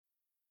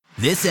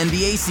This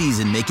NBA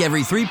season, make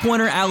every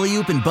three-pointer,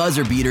 alley-oop, and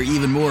buzzer beater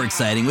even more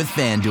exciting with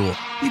FanDuel.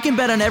 You can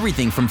bet on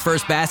everything from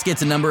first basket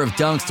to number of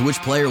dunks to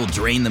which player will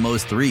drain the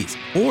most threes.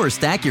 Or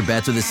stack your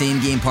bets with a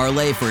same-game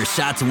parlay for a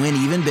shot to win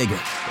even bigger.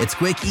 It's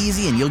quick,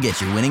 easy, and you'll get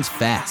your winnings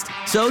fast.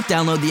 So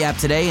download the app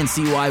today and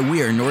see why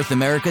we're North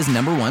America's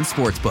 #1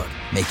 sportsbook.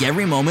 Make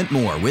every moment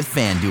more with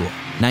FanDuel.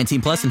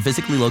 19 plus and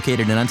physically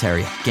located in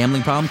Ontario.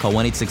 Gambling problem? Call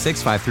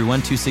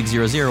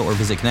 1-866-531-2600 or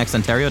visit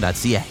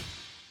connectsontario.ca.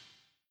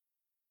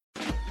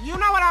 You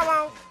know what I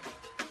want?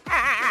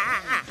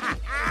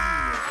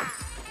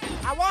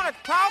 I want to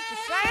talk to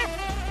Sam.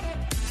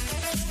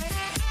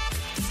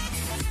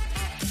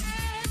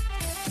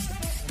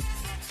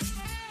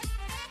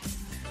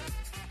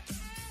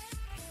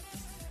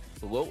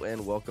 Hello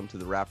and welcome to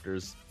the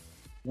Raptors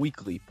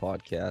Weekly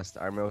Podcast.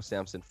 I'm Mo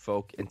Samson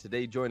Folk, and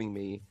today joining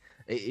me,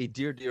 a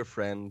dear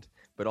friend,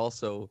 but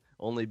also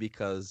only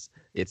because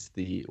it's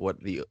the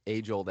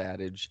age-old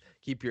adage: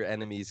 keep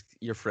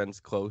your friends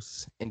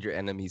close, and your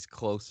enemies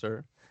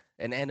closer.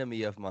 An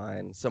enemy of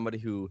mine, somebody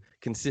who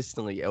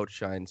consistently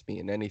outshines me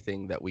in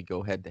anything that we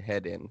go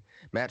head-to-head in,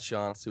 Matt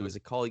Shantz, who is a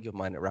colleague of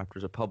mine at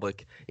Raptors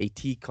Republic, a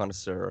tea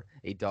connoisseur,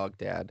 a dog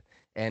dad,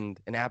 and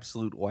an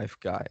absolute wife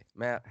guy.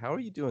 Matt, how are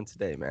you doing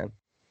today, man?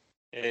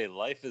 Hey,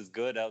 life is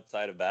good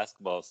outside of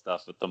basketball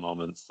stuff at the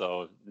moment,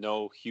 so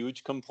no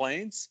huge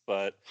complaints,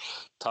 but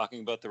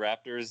talking about the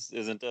Raptors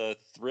isn't a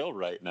thrill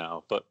right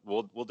now, but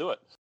we'll do it.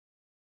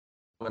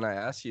 When I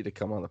asked you to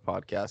come on the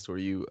podcast, were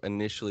you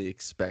initially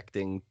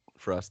expecting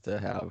for us to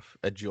have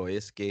a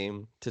joyous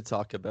game to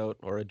talk about,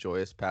 or a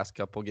joyous past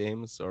couple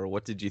games, or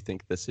what did you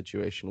think the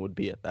situation would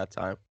be at that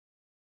time?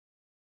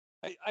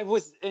 I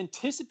was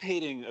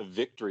anticipating a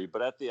victory,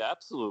 but at the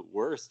absolute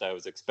worst, I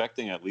was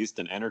expecting at least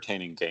an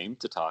entertaining game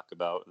to talk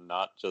about,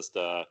 not just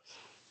a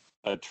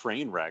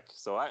train wreck.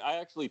 So I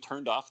actually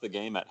turned off the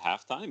game at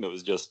halftime. It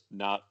was just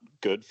not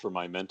good for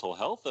my mental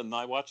health, and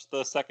I watched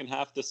the second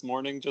half this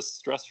morning just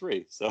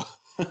stress-free. So.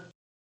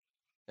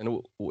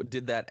 And what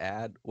did that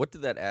add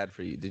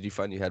for you? Did you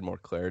find you had more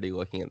clarity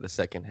looking at the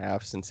second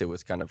half, since it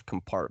was kind of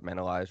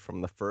compartmentalized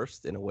from the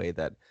first in a way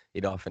that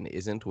it often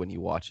isn't when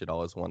you watch it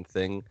all as one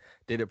thing?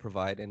 Did it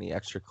provide any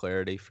extra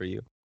clarity for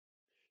you?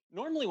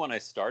 Normally when I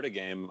start a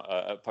game,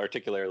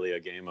 particularly a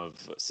game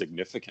of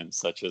significance,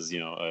 such as,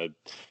 a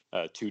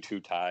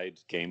 2-2 tied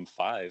game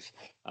 5,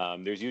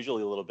 there's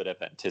usually a little bit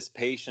of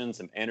anticipation,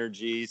 some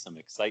energy, some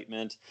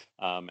excitement,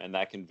 and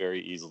that can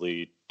very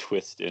easily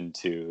twist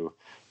into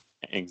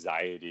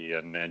anxiety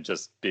and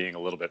just being a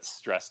little bit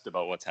stressed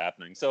about what's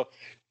happening. So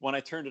when I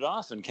turned it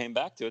off and came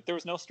back to it, there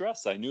was no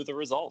stress. I knew the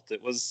result.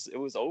 It was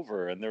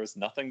over, and there was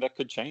nothing that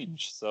could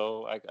change.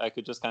 So I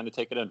could just kind of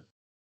take it in.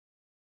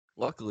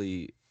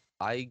 Luckily,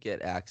 I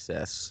get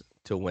access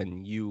to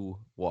when you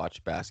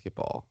watch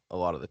basketball a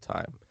lot of the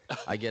time.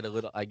 I get a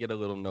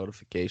little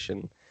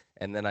notification,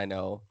 and then I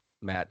know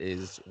Matt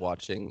is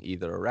watching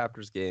either a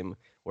Raptors game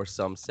or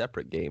some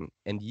separate game,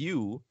 and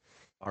you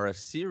are a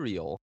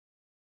serial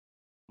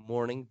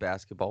morning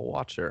basketball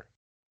watcher.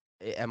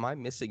 Am I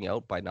missing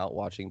out by not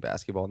watching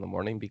basketball in the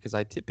morning? Because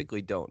I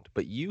typically don't.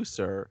 But you,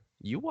 sir,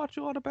 you watch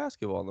a lot of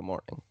basketball in the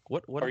morning.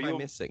 What am I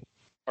missing?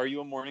 Are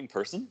you a morning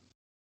person?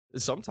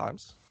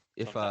 Sometimes.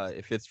 If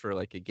it's for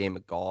like a game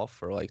of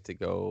golf, or like to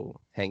go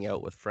hang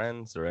out with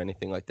friends or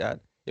anything like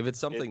that. If it's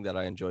something that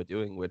I enjoy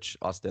doing, which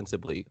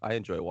ostensibly I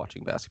enjoy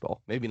watching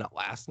basketball. Maybe not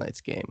last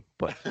night's game,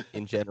 but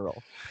in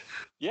general.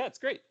 Yeah, it's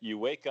great. You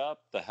wake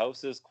up, the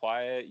house is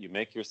quiet, you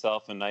make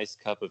yourself a nice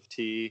cup of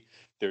tea.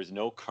 There's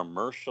no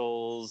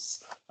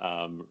commercials.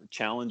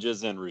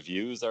 Challenges and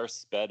reviews are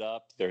sped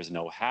up. There's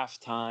no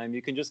halftime.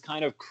 You can just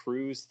kind of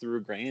cruise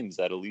through games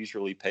at a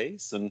leisurely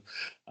pace. And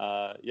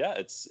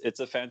it's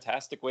a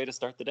fantastic way to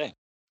start the day.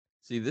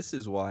 See, this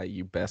is why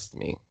you best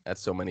me at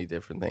so many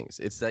different things.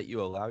 It's that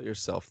you allow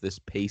yourself this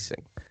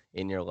pacing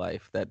in your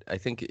life that I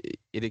think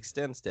it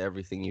extends to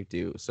everything you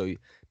do. So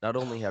not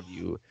only have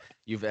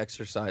you've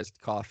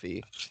exercised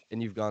coffee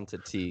and you've gone to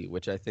tea,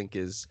 which I think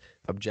is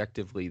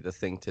objectively the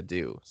thing to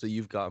do. So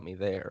you've got me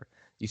there.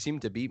 You seem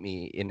to beat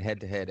me in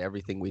head-to-head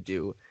everything we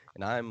do,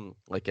 and I'm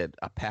like a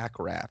pack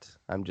rat.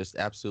 I'm just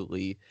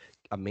absolutely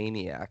a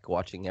maniac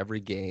watching every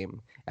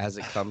game as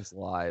it comes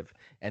live,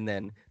 and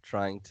then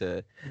trying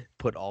to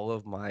put all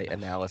of my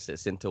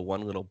analysis into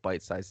one little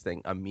bite-sized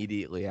thing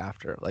immediately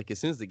after. Like as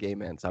soon as the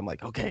game ends, I'm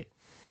like, okay,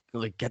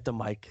 like get the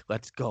mic,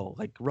 let's go,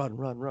 like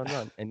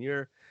run. And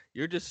you're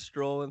just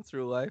strolling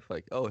through life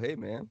like, oh hey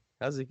man,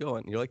 how's it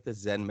going? You're like the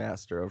Zen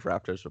master of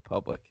Raptors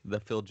Republic, the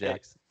Phil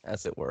Jackson,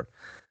 as it were.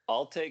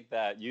 I'll take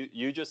that.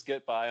 You just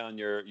get by on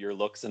your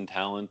looks and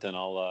talent, and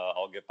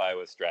I'll get by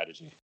with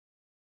strategy.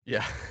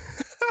 Yeah.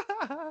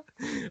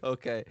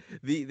 Okay.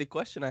 The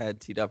question I had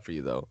teed up for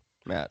you though,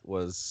 Matt,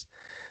 was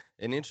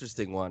an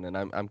interesting one, and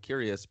I'm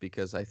curious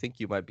because I think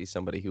you might be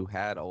somebody who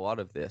had a lot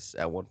of this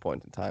at one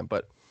point in time.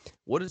 But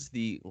what is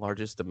the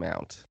largest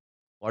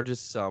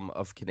sum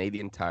of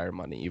Canadian Tire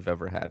money you've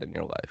ever had in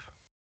your life?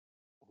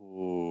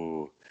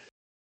 Ooh.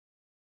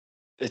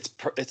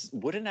 It's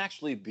wouldn't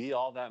actually be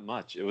all that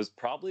much. It was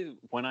probably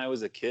when I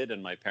was a kid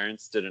and my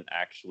parents didn't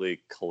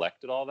actually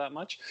collect it all that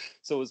much.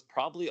 So it was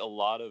probably a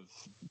lot of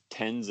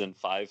tens and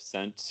 5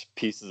 cent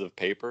pieces of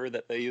paper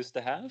that they used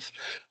to have,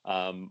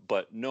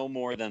 but no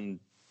more than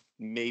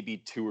maybe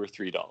 $2 or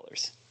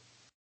 $3.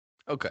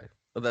 Okay.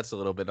 Well, that's a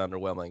little bit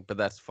underwhelming, but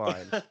that's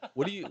fine.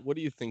 What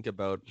do you think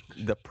about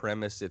the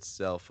premise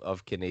itself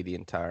of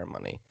Canadian Tire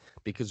money?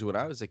 Because when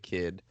I was a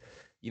kid,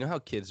 you know how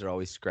kids are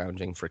always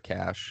scrounging for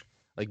cash?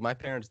 Like my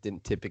parents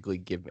didn't typically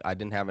give I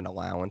didn't have an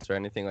allowance or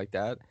anything like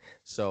that.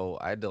 So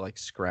I had to like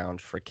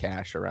scrounge for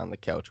cash around the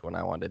couch when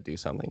I wanted to do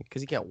something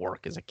because you can't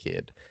work as a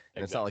kid.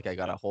 And it's not like I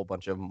got a whole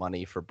bunch of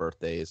money for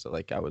birthdays, so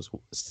like I was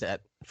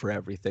set for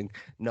everything.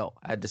 No,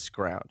 I had to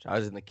scrounge. I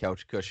was in the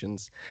couch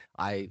cushions.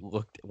 I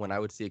looked when I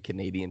would see a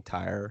Canadian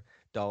Tire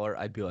dollar,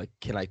 I'd be like,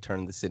 can I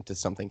turn this into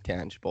something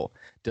tangible?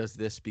 Does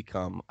this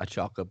become a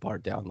chocolate bar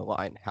down the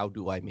line? How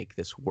do I make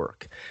this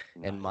work?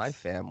 And my Nice.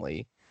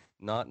 family,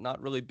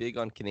 not really big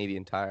on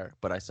Canadian Tire,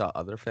 but I saw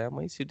other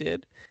families who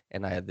did,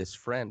 and I had this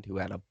friend who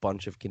had a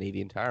bunch of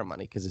Canadian Tire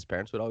money because his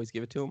parents would always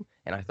give it to him,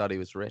 and I thought he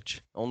was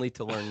rich, only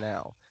to learn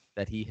now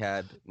that he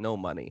had no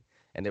money,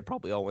 and it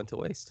probably all went to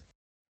waste.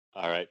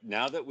 All right.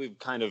 Now that we've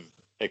kind of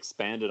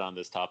expanded on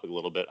this topic a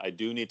little bit, I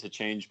do need to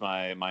change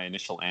my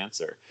initial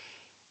answer.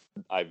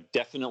 I've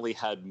definitely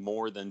had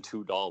more than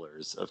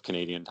 $2 of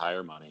Canadian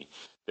Tire money.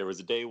 There was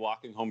a day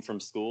walking home from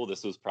school.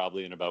 This was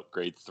probably in about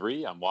grade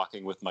 3. I'm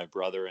walking with my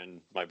brother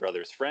and my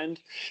brother's friend,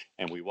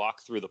 and we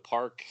walk through the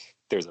park.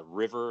 There's a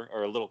river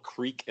or a little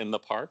creek in the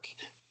park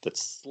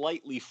that's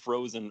slightly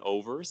frozen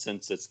over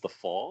since it's the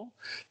fall.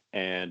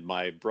 And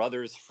my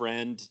brother's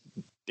friend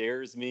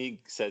dares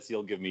me, says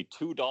he'll give me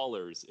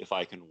 $2 if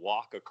I can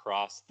walk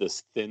across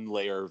this thin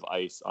layer of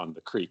ice on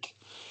the creek.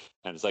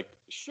 And it's like,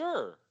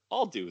 sure,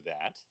 I'll do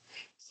that.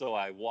 So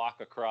I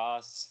walk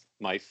across.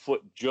 My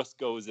foot just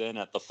goes in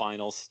at the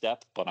final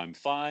step, but I'm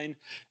fine.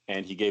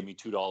 And he gave me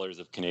 $2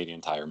 of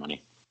Canadian Tire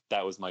money.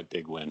 That was my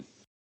big win.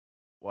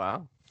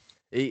 Wow.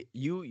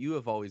 You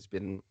have always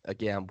been a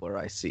gambler,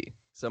 I see.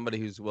 Somebody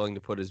who's willing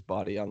to put his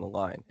body on the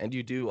line. And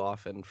you do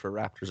often for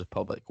Raptors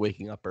Republic,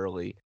 waking up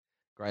early,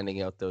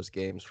 grinding out those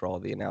games for all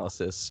the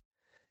analysis.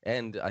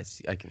 And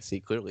I can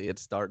see clearly it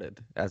started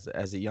as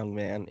a young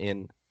man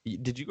in.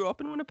 Did you grow up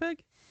in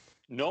Winnipeg?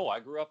 No, I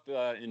grew up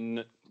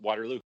in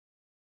Waterloo.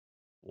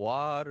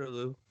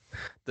 Waterloo. Yep,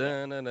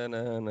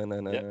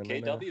 Da-na-na-na-na-na-na-na.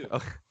 KW.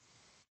 Oh,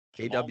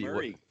 Jamal KW.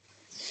 Murray.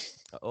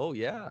 Oh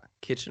yeah,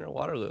 Kitchener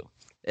Waterloo.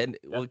 And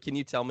Yep. well, can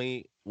you tell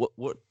me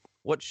what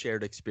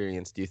shared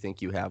experience do you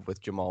think you have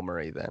with Jamal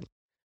Murray then?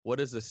 What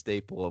is a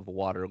staple of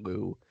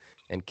Waterloo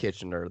and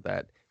Kitchener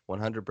that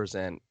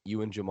 100%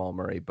 you and Jamal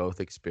Murray both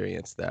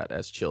experienced that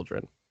as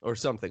children or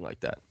something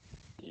like that?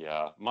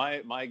 Yeah,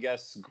 my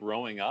guess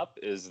growing up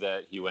is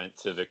that he went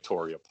to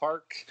Victoria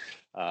Park,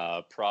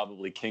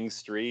 probably King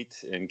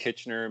Street in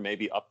Kitchener,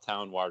 maybe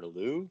Uptown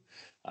Waterloo.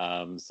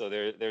 So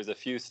there's a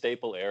few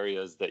staple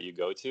areas that you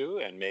go to,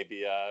 and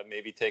maybe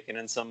taking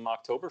in some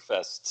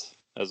Oktoberfest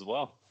as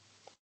well.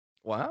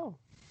 Wow.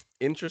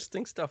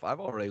 Interesting stuff. I've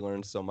already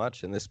learned so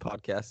much, and this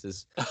podcast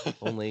is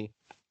only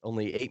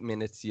 8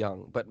 minutes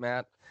young. But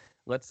Matt,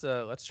 let's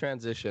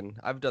transition.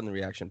 I've done the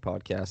reaction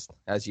podcast,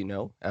 as you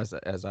know, as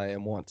I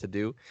am wont to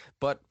do,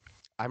 but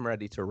I'm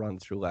ready to run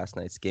through last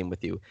night's game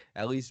with you,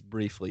 at least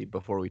briefly,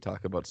 before we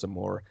talk about some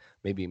more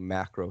maybe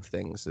macro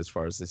things as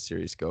far as this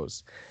series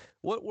goes.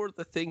 What were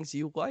the things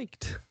you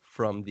liked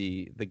from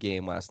the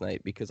game last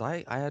night? Because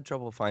I had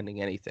trouble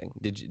finding anything.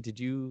 Did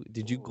you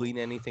glean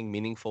anything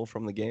meaningful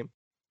from the game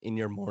in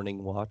your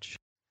morning watch?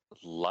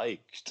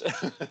 Liked.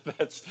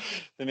 That's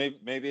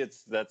maybe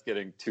that's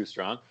getting too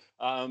strong.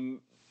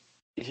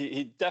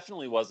 He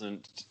definitely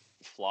wasn't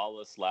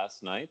flawless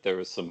last night. There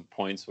was some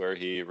points where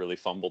he really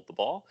fumbled the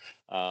ball.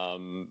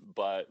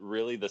 But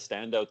really the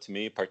standout to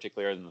me,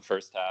 particularly in the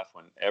first half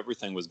when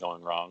everything was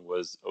going wrong,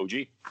 was OG.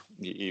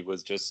 He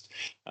was just,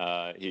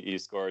 he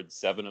scored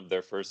 7 of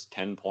their first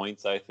 10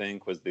 points, I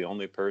think, was the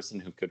only person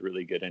who could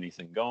really get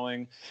anything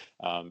going.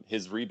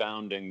 His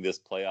rebounding this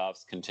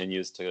playoffs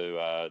continues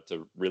to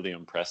really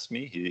impress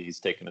me. He's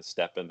taken a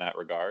step in that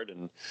regard,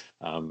 and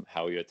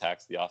how he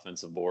attacks the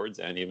offensive boards,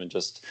 and even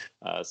just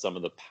some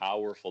of the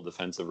powerful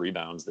defensive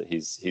rebounds that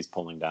he's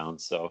pulling down.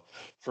 So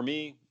for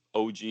me,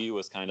 OG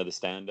was kind of the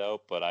standout,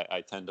 but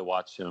I tend to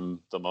watch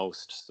him the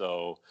most.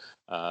 So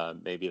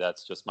maybe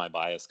that's just my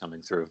bias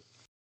coming through.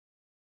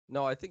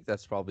 No, I think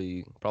that's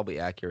probably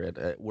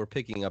accurate. We're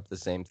picking up the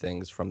same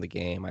things from the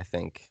game. I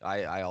think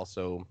I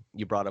also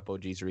you brought up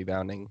OG's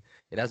rebounding.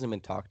 It hasn't been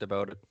talked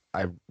about.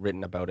 I've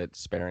written about it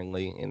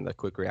sparingly in the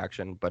quick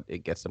reaction, but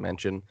it gets a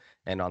mention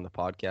and on the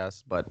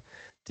podcast. But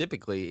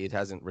typically, it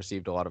hasn't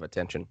received a lot of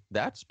attention.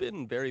 That's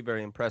been very,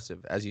 very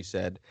impressive, as you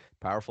said.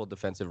 Powerful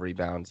defensive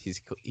rebounds.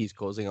 He's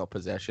closing out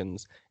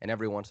possessions, and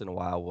every once in a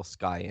while, we'll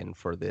sky in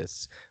for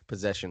this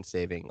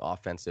possession-saving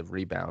offensive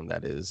rebound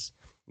that is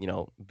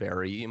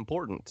very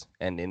important.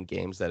 And in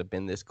games that have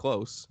been this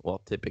close,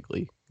 well,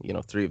 typically,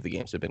 3 of the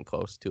games have been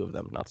close, 2 of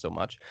them not so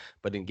much.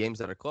 But in games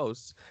that are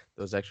close,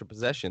 those extra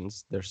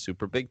possessions, they're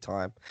super big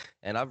time.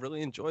 And I've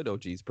really enjoyed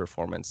OG's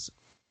performance.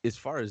 As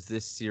far as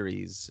this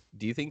series,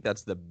 do you think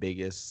that's the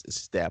biggest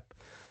step?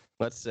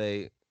 Let's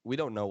say we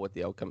don't know what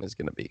the outcome is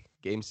going to be.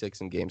 Game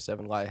 6 and Game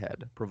 7 lie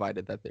ahead,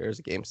 provided that there is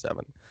a Game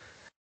 7.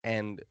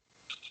 And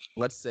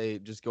let's say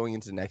just going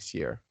into next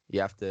year,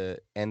 you have to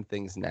end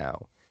things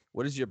now.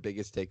 What is your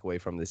biggest takeaway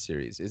from this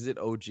series? Is it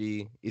OG?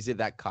 Is it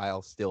that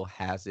Kyle still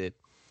has it?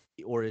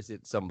 Or is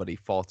it somebody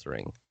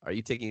faltering? Are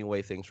you taking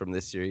away things from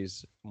this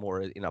series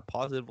more in a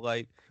positive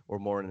light or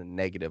more in a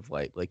negative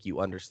light? Like you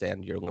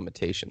understand your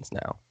limitations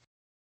now?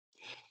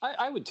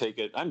 I would take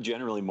it. I'm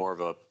generally more of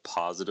a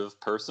positive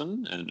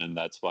person, and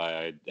that's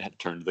why I had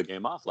turned the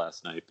game off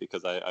last night,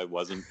 because I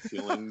wasn't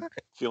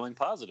feeling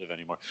positive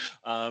anymore.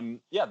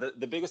 Yeah,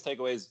 the biggest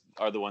takeaways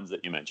are the ones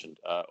that you mentioned.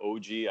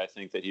 OG, I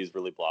think that he's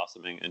really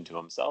blossoming into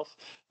himself.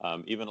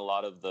 Even a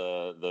lot of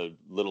the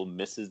little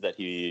misses that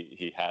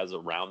he has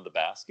around the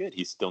basket,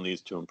 he still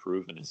needs to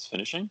improve in his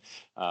finishing.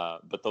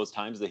 But those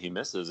times that he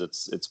misses,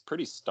 it's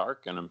pretty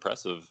stark and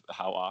impressive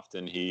how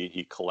often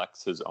he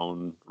collects his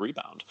own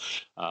rebound.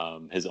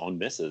 His own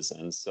misses.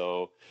 And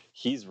so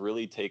he's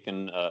really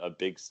taken a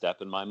big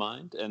step in my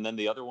mind. And then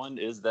the other one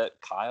is that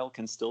Kyle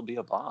can still be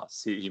a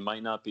boss. He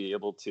might not be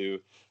able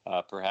to,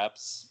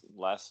 perhaps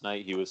last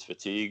night he was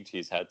fatigued.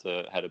 He's had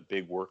a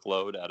big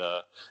workload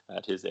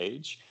at his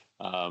age.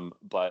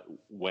 But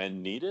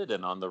when needed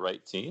and on the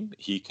right team,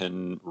 he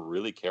can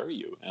really carry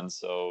you. And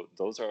so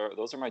those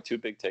are my 2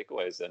 big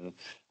takeaways. And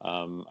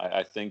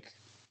I think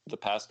the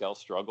Pascal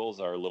struggles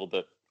are a little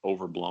bit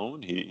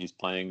overblown. He's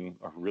playing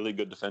a really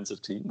good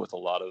defensive team with a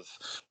lot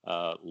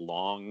of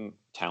long,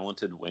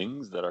 talented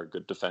wings that are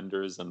good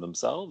defenders in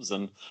themselves,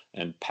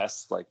 and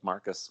pests like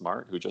Marcus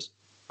Smart,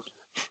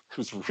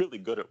 who's really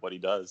good at what he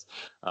does.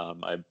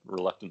 I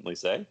reluctantly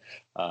say,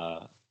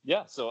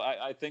 yeah. So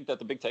I think that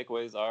the big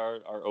takeaways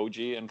are OG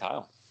and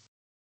Kyle.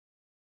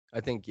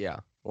 I think, yeah,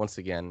 once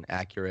again,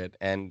 accurate.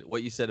 And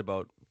what you said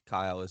about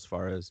Kyle as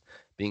far as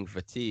being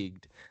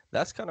fatigued,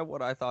 that's kind of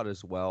what I thought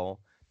as well.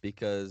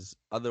 Because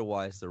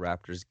otherwise the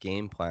Raptors'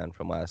 game plan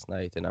from last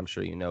night, and I'm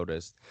sure you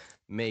noticed,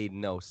 made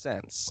no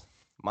sense.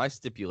 My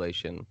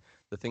stipulation,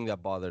 the thing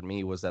that bothered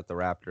me, was that the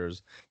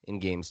Raptors in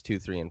games 2,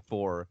 3, and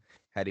 4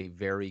 had a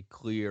very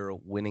clear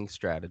winning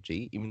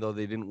strategy. Even though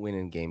they didn't win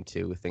in game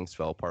 2, things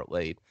fell apart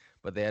late,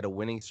 but they had a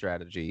winning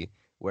strategy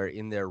where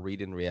in their read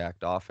and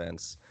react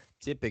offense,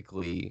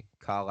 typically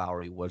Kyle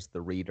Lowry was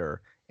the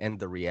reader and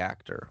the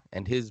reactor,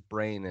 and his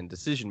brain and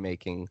decision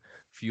making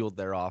fueled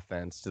their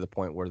offense to the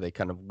point where they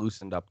kind of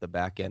loosened up the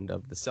back end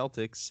of the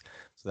Celtics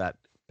so that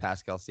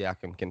Pascal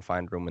Siakam can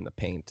find room in the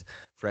paint.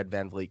 Fred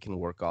VanVleet can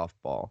work off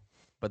ball.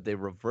 But they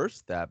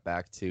reversed that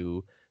back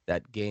to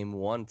that game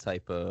 1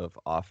 type of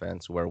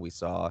offense where we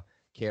saw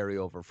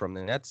carryover from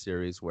the Nets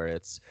series where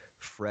it's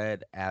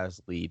Fred as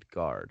lead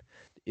guard.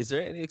 Is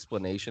there any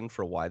explanation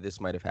for why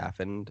this might have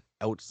happened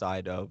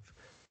outside of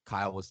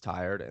Kyle was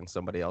tired and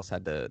somebody else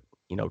had to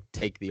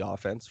take the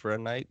offense for a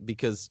night?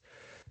 Because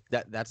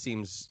that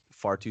seems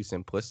far too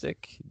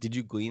simplistic. Did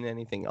you glean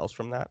anything else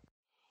from that?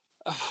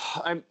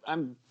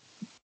 I'm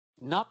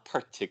not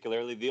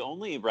particularly. The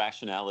only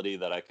rationality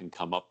that I can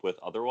come up with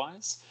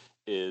otherwise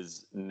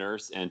is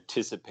Nurse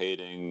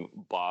anticipating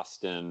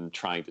Boston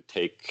trying to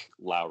take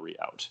Lowry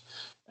out.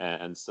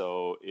 And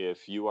so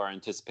if you are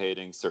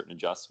anticipating certain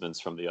adjustments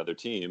from the other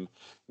team,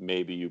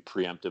 maybe you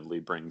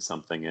preemptively bring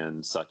something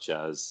in, such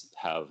as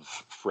have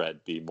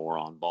Fred be more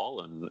on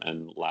ball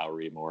and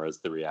Lowry more as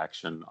the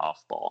reaction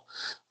off ball.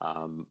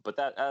 But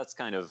that's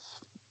kind of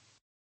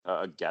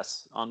a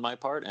guess on my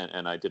part,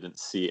 and I didn't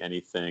see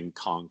anything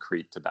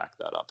concrete to back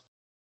that up.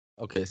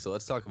 Okay, so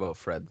let's talk about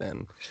Fred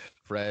then.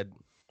 Fred,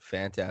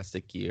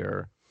 fantastic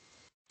year.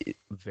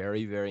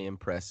 Very, very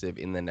impressive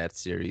in the Nets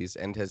series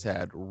and has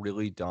had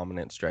really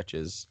dominant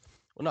stretches.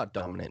 Well, not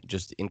dominant,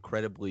 just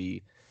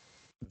incredibly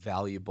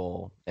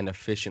valuable and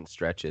efficient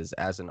stretches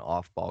as an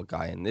off-ball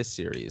guy in this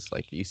series.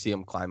 Like you see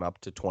him climb up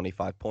to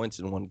 25 points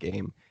in one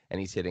game and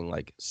he's hitting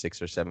like 6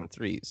 or 7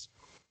 threes.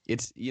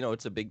 It's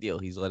it's a big deal.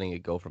 He's letting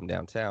it go from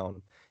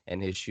downtown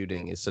and his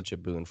shooting is such a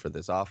boon for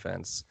this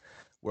offense.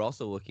 We're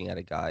also looking at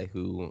a guy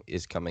who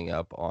is coming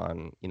up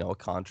on, a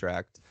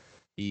contract.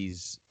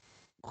 He's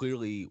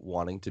clearly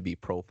wanting to be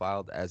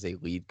profiled as a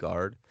lead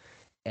guard.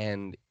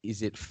 And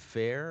is it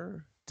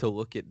fair to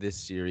look at this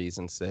series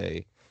and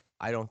say,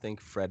 I don't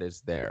think Fred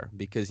is there,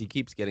 because he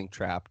keeps getting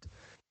trapped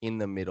in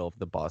the middle of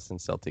the Boston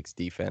Celtics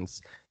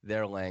defense,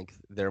 their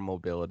length, their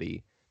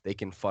mobility. They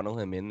can funnel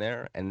him in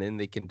there, and then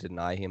they can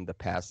deny him the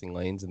passing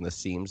lanes and the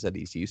seams that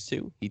he's used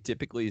to. He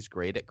typically is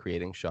great at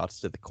creating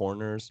shots to the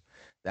corners.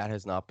 That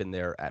has not been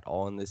there at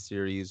all in this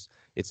series.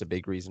 It's a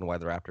big reason why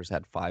the Raptors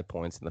had 5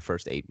 points in the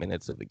first 8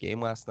 minutes of the game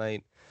last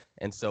night.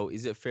 And so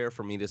is it fair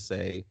for me to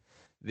say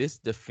this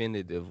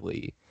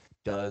definitively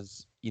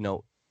does,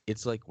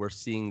 it's like we're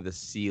seeing the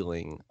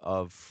ceiling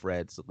of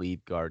Fred's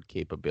lead guard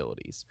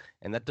capabilities.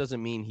 And that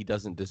doesn't mean he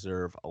doesn't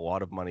deserve a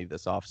lot of money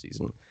this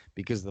offseason,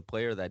 because the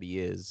player that he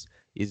is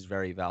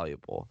very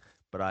valuable.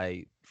 But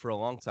for a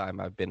long time,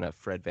 I've been a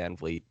Fred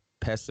VanVleet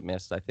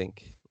pessimist, I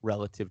think,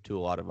 relative to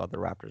a lot of other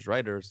Raptors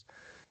writers.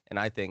 And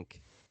I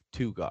think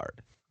two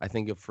guard. I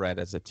think of Fred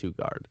as a two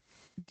guard.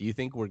 Do you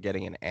think we're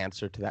getting an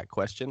answer to that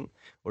question?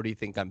 Or do you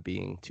think I'm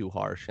being too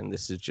harsh and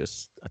this is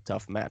just a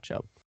tough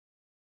matchup?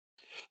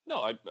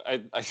 No,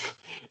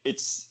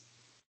 it's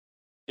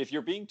if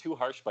you're being too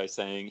harsh by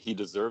saying he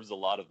deserves a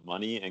lot of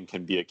money and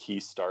can be a key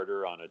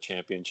starter on a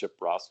championship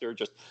roster,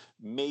 just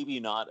maybe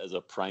not as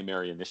a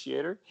primary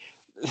initiator,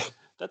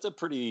 that's a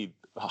pretty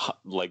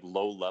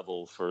low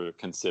level for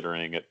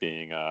considering it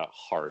being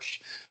harsh.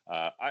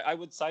 I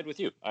would side with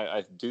you.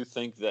 I do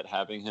think that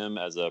having him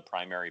as a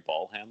primary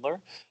ball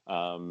handler,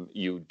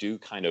 you do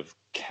kind of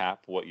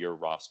cap what your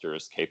roster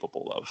is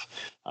capable of.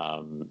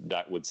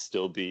 That would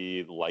still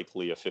be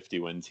likely a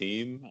 50-win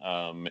team.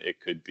 It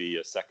could be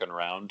a second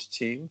round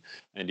team,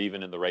 and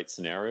even in the right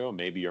scenario,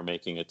 maybe you're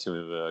making it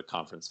to a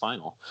conference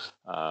final.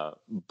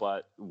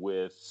 But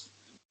with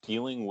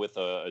dealing with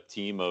a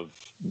team of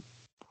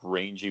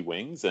rangy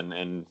wings,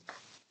 and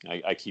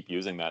I keep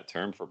using that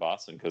term for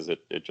Boston because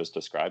it just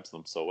describes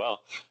them so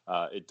well.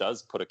 It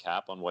does put a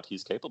cap on what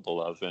he's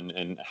capable of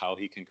and how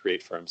he can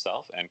create for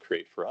himself and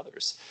create for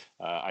others.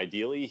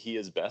 Ideally, he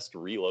is best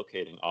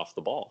relocating off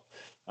the ball.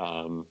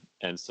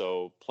 And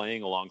so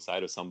playing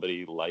alongside of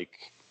somebody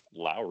like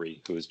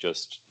Lowry, who is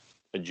just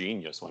a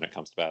genius when it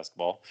comes to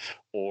basketball,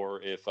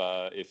 or if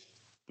the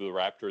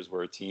Raptors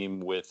were a team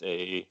with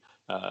a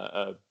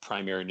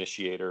primary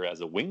initiator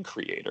as a wing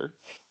creator,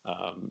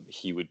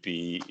 he would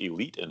be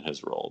elite in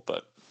his role.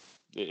 But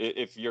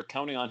if you're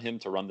counting on him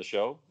to run the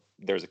show,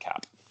 there's a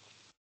cap.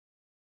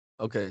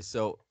 Okay,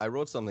 so I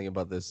wrote something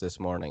about this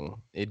morning.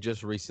 It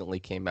just recently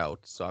came out,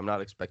 so I'm not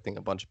expecting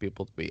a bunch of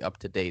people to be up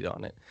to date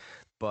on it.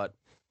 But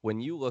when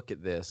you look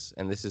at this,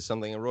 and this is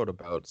something I wrote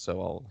about, so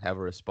I'll have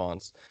a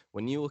response.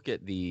 When you look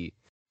at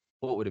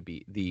what would it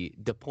be? The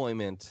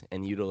deployment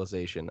and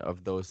utilization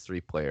of those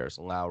three players,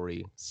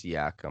 Lowry,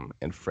 Siakam,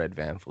 and Fred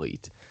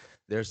VanVleet.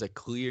 There's a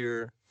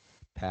clear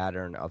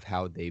pattern of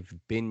how they've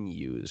been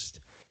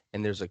used,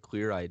 and there's a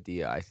clear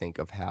idea, I think,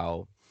 of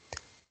how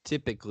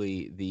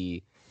typically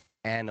the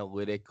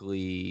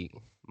analytically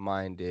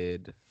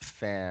minded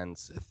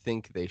fans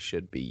think they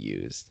should be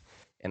used.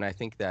 And I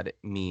think that it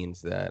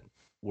means that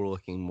we're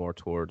looking more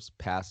towards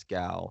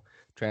Pascal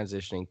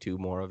transitioning to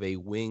more of a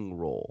wing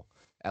role,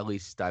 at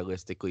least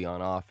stylistically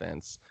on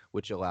offense,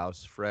 which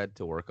allows Fred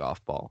to work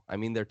off ball. I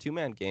mean, their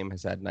two-man game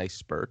has had nice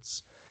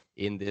spurts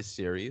in this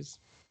series.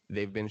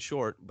 They've been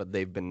short, but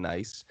they've been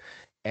nice.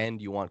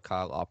 And you want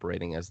Kyle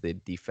operating as the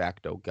de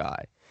facto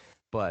guy.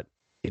 But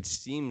it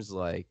seems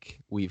like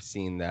we've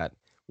seen that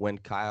when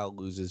Kyle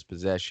loses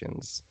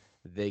possessions,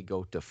 they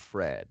go to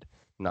Fred,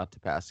 not to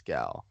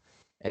Pascal.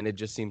 And it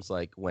just seems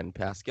like when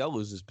Pascal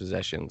loses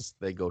possessions,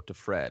 they go to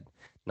Fred,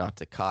 not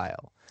to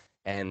Kyle.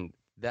 And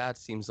that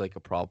seems like a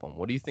problem.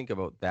 What do you think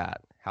about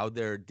that? How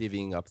they're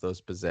divvying up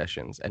those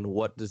possessions, and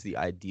what does the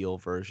ideal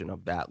version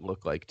of that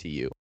look like to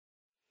you?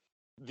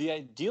 The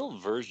ideal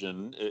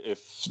version,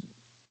 if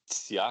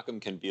Siakam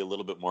can be a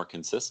little bit more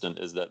consistent,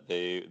 is that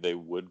they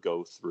would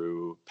go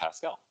through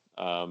Pascal.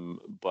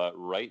 But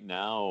right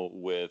now,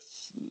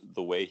 with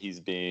the way he's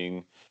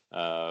being,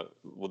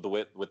 with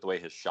the way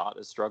his shot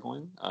is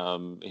struggling,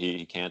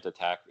 he can't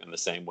attack in the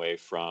same way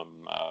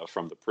from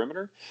the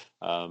perimeter,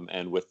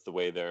 and with the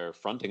way they're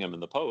fronting him in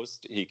the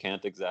post, he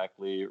can't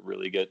exactly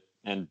really get,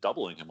 and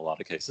doubling him a lot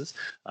of cases,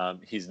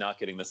 he's not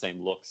getting the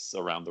same looks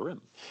around the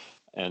rim.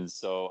 And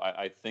so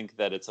I think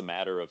that it's a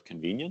matter of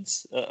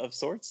convenience of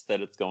sorts,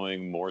 that it's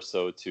going more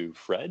so to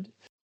Fred.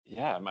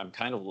 Yeah, I'm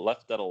kind of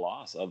left at a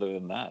loss. Other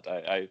than that,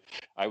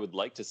 I would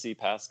like to see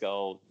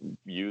Pascal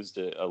used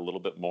a little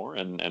bit more,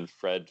 and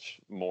Fred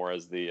more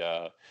as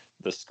the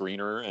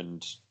screener,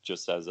 and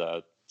just as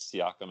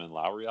Siakam and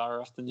Lowry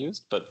are often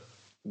used. But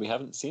we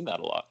haven't seen that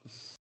a lot.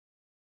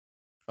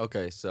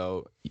 Okay,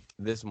 so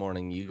this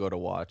morning you go to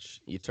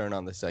watch, you turn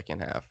on the second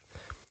half.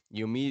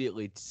 You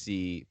immediately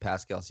see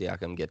Pascal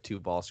Siakam get 2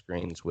 ball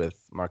screens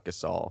with Marc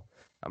Gasol.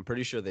 I'm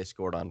pretty sure they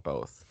scored on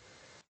both.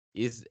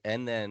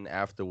 And then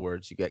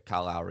afterwards, you get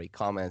Kyle Lowry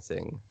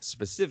commenting,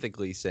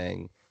 specifically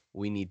saying,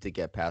 we need to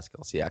get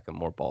Pascal Siakam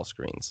more ball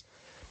screens.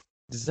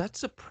 Does that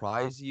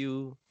surprise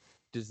you?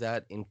 Does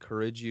that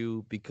encourage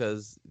you?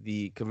 Because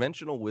the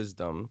conventional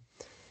wisdom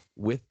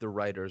with the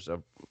writers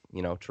of,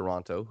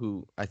 Toronto,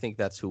 who I think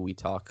that's who we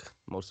talk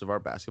most of our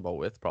basketball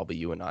with, probably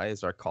you and I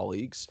as our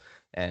colleagues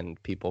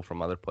and people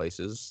from other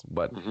places.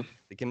 But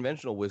the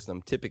conventional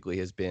wisdom typically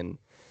has been,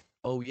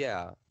 oh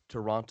yeah,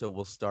 Toronto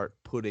will start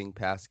putting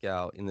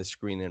Pascal in the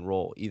screen and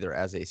roll, either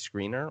as a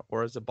screener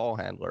or as a ball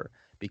handler,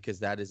 because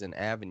that is an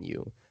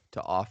avenue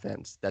to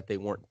offense that they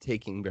weren't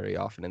taking very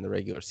often in the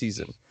regular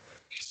season.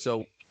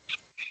 So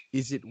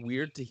is it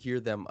weird to hear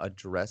them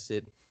address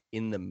it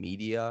in the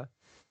media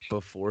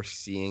before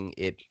seeing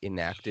it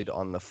enacted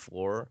on the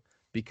floor?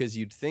 because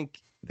you'd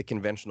think the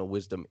conventional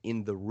wisdom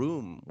in the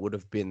room would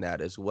have been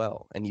that as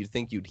well. And you'd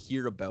think you'd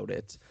hear about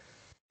it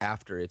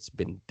after it's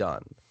been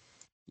done.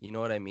 You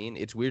know what I mean?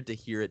 It's weird to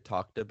hear it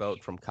talked about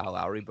from Kyle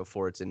Lowry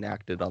before it's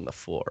enacted on the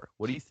floor.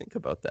 What do you think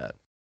about that?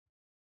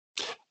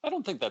 I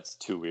don't think that's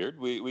too weird.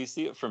 We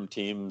see it from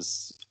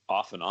teams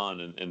off and on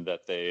in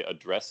that they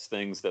address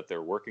things that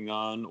they're working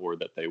on or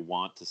that they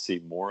want to see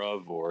more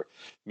of, or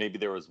maybe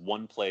there was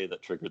one play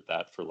that triggered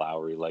that for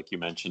Lowry, like you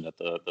mentioned at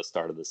the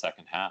start of the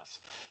second half,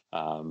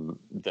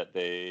 that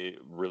they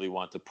really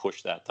want to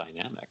push that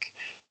dynamic.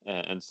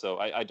 And so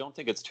I don't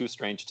think it's too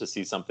strange to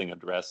see something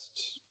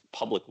addressed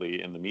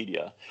publicly in the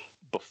media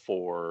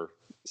before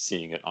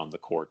seeing it on the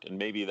court. And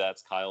maybe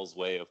that's Kyle's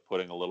way of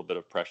putting a little bit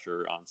of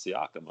pressure on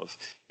Siakam of,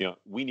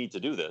 we need to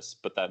do this,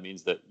 but that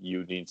means that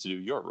you need to do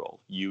your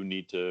role. You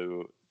need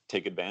to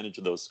take advantage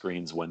of those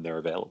screens when they're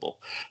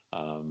available.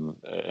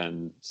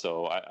 And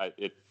so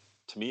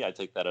to me, I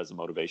take that as a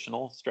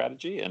motivational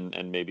strategy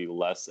and maybe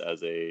less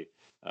as a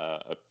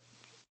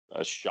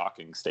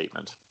shocking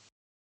statement.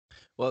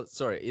 Well,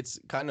 sorry, it's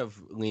kind of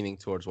leaning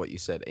towards what you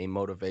said, a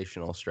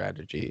motivational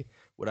strategy.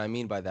 What I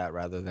mean by that,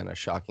 rather than a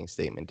shocking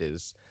statement,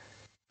 is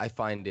I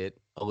find it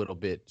a little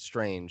bit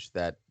strange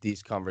that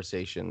these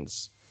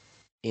conversations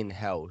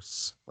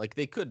in-house, like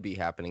they could be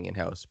happening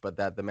in-house, but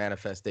that the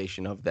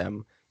manifestation of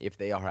them, if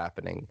they are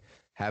happening,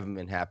 haven't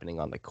been happening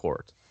on the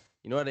court.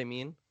 You know what I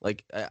mean?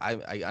 Like,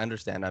 I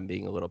understand I'm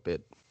being a little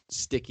bit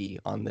sticky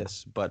on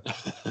this, but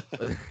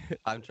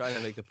I'm trying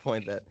to make the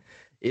point that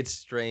it's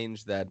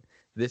strange that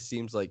this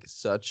seems like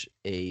such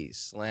a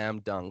slam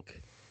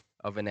dunk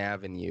of an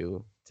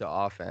avenue to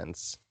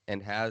offense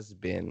and has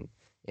been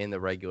in the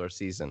regular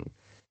season,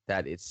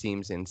 that it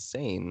seems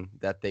insane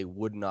that they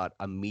would not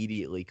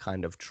immediately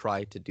kind of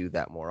try to do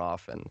that more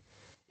often.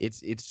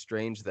 It's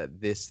strange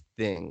that this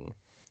thing,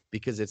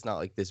 because it's not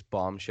like this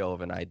bombshell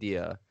of an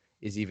idea,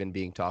 is even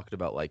being talked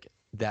about like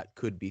that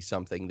could be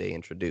something they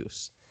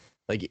introduce.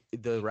 Like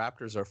the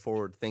Raptors are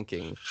forward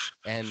thinking,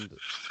 and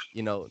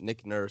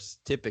Nick Nurse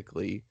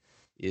typically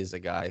is a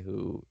guy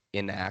who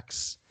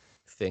enacts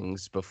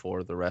things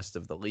before the rest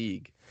of the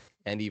league.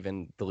 And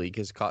even the league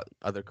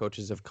other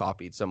coaches have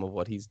copied some of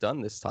what he's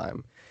done this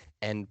time.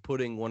 And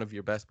putting one of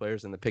your best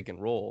players in the pick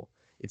and roll,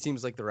 it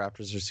seems like the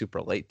Raptors are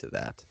super late to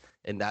that.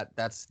 And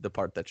that's the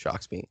part that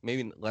shocks me.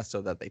 Maybe less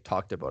so that they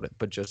talked about it,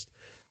 but just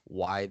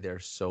why they're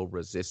so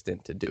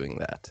resistant to doing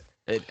that.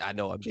 I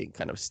know I'm being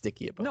kind of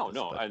sticky about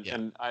this.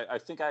 And I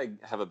think I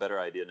have a better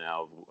idea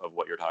now of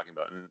what you're talking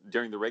about. And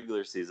during the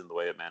regular season, the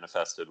way it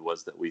manifested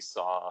was that we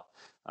saw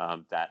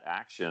that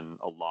action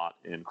a lot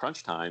in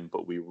crunch time,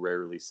 but we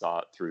rarely saw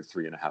it through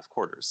 3.5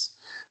 quarters.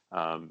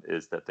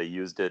 Is that they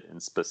used it in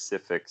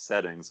specific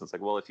settings. It's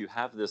like, well, if you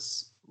have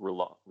this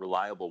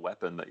reliable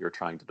weapon that you're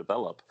trying to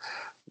develop,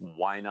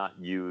 why not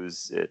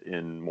use it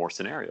in more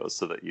scenarios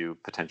so that you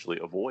potentially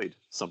avoid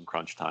some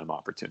crunch time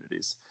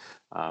opportunities?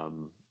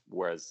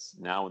 Whereas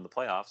now in the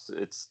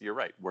playoffs, you're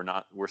right.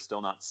 We're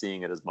still not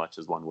seeing it as much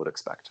as one would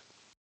expect.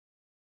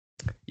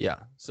 Yeah.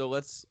 So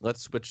let's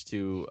switch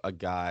to a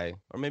guy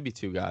or maybe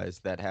two guys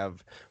that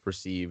have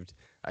received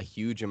a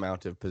huge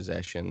amount of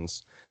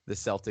possessions. The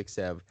Celtics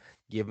have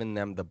given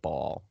them the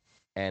ball,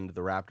 and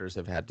the Raptors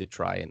have had to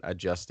try and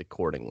adjust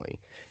accordingly.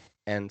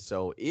 And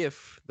so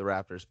if the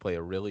Raptors play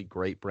a really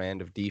great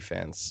brand of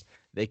defense,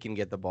 they can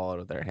get the ball out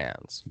of their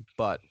hands.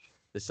 But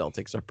the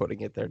Celtics are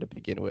putting it there to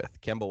begin with.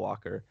 Kemba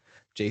Walker,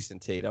 Jason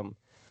Tatum,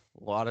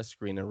 a lot of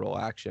screen and roll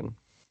action.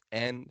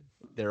 And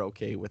they're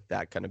okay with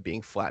that kind of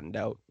being flattened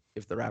out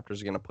if the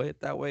Raptors are going to play it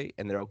that way,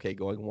 and they're okay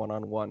going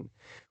one-on-one.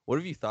 What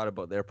have you thought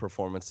about their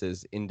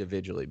performances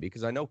individually?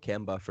 Because I know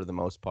Kemba, for the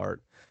most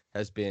part,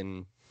 has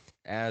been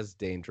as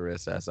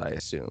dangerous as I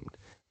assumed.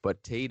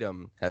 But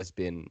Tatum has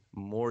been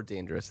more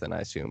dangerous than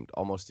I assumed,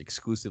 almost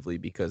exclusively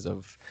because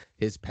of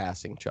his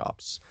passing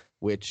chops,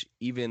 which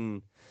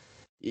even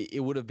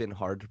it would have been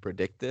hard to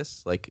predict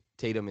this. Like,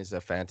 Tatum is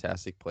a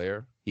fantastic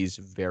player. He's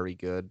very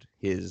good.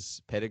 His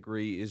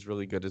pedigree is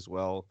really good as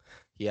well.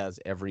 He has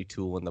every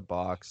tool in the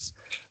box.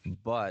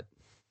 But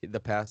the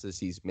passes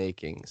he's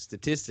making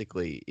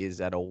statistically is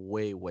at a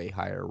way, way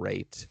higher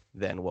rate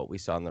than what we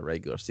saw in the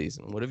regular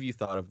season. What have you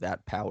thought of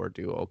that power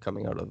duo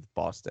coming out of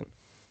Boston?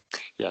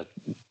 Yeah,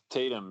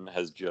 Tatum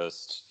has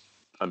just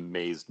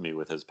amazed me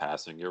with his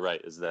passing. You're right,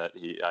 is that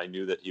I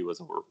knew that he was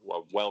a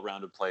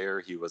well-rounded player.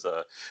 He was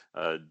a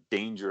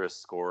dangerous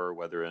scorer,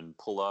 whether in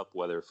pull-up,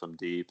 whether from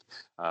deep,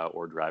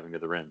 or driving to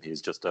the rim.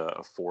 He's just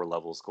a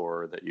 4-level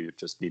scorer that you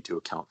just need to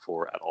account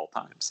for at all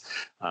times.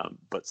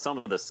 But some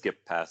of the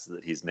skip passes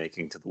that he's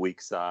making to the weak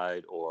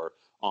side or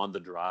on the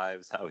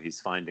drives, how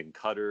he's finding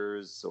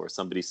cutters or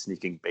somebody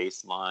sneaking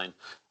baseline,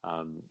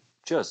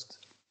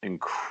 just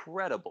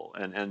incredible,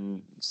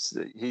 and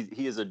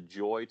he is a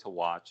joy to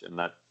watch, and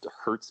that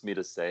hurts me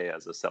to say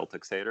as a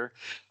Celtics hater,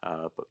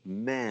 but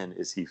man,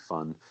 is he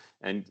fun.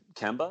 And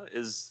Kemba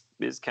is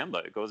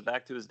Kemba. It goes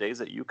back to his days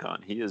at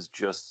UConn. He is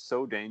just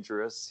so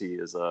dangerous. He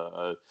is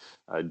a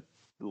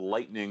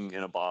lightning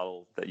in a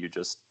bottle that you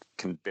just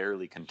can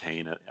barely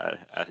contain it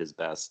at his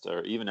best,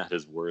 or even at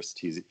his worst,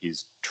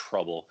 he's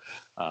trouble.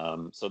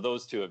 So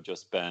those two have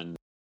just been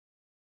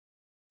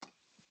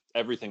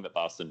everything that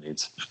Boston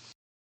needs.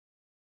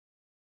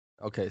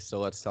 Okay, so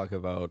let's talk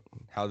about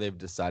how they've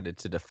decided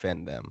to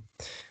defend them.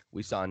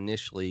 We saw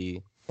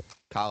initially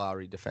Kyle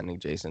Lowry defending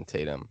Jason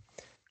Tatum,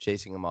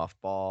 chasing him off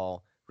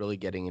ball, really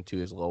getting into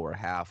his lower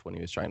half when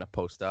he was trying to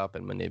post up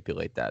and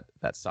manipulate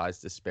that size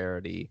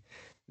disparity.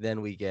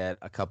 Then we get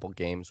a couple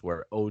games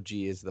where OG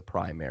is the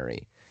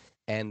primary,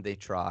 and they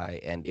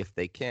try, and if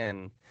they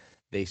can,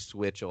 they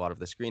switch a lot of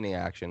the screening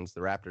actions.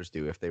 The Raptors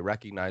do. If they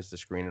recognize the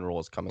screen and roll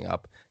is coming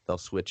up, they'll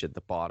switch at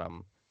the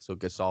bottom. So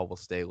Gasol will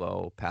stay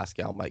low,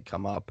 Pascal might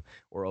come up,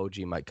 or OG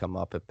might come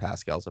up if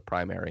Pascal's a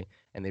primary,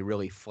 and they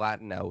really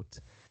flatten out,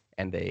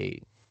 and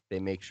they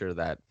make sure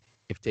that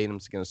if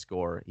Tatum's going to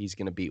score, he's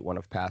going to beat one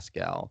of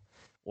Pascal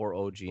or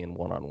OG in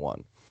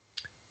one-on-one.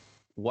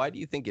 Why do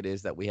you think it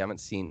is that we haven't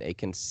seen a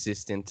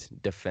consistent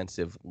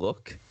defensive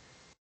look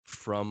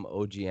from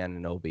OG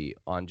Anunoby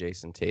on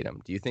Jason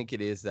Tatum? Do you think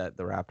it is that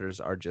the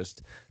Raptors are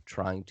just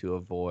trying to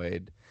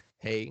avoid,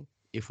 hey,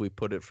 if we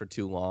put it for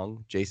too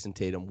long, Jason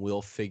Tatum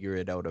will figure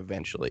it out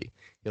eventually.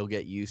 He'll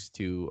get used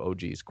to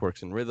OG's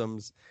quirks and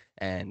rhythms,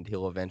 and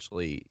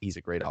he's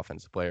a great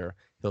offensive player.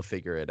 He'll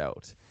figure it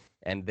out.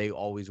 And they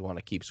always want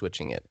to keep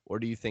switching it. Or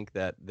do you think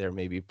that they're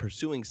maybe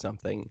pursuing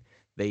something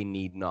they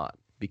need not?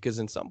 Because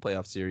in some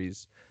playoff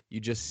series, you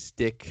just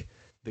stick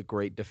the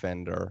great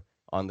defender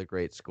on the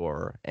great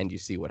scorer, and you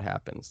see what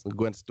happens.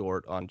 Against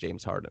Dort on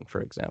James Harden,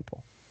 for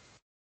example.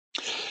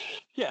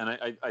 Yeah,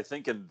 and I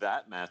think in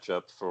that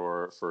matchup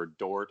for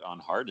Dort on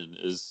Harden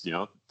is,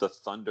 the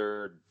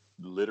Thunder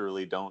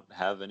literally don't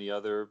have any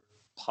other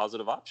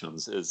positive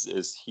options.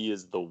 He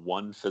is the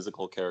one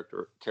physical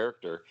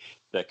character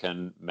that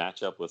can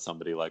match up with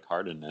somebody like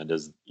Harden and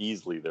is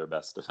easily their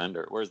best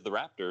defender. Whereas the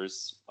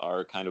Raptors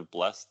are kind of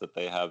blessed that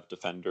they have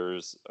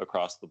defenders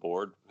across the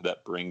board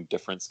that bring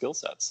different skill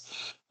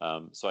sets.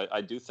 So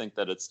I do think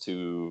that it's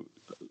to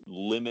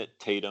limit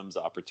Tatum's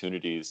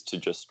opportunities to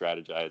just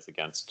strategize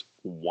against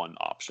one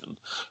option.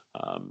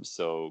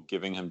 So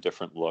giving him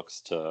different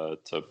looks to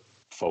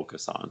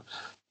focus on.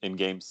 In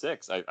Game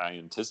 6, I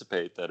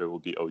anticipate that it will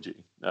be OG,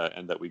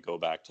 and that we go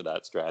back to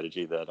that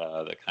strategy that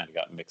kind of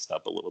got mixed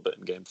up a little bit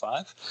in Game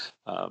 5,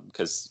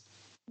 because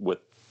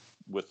with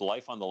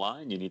life on the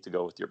line, you need to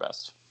go with your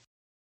best.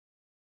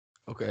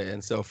 Okay,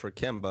 and so for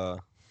Kemba,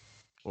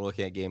 we're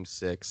looking at Game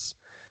 6.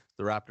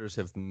 The Raptors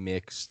have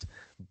mixed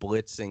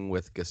blitzing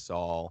with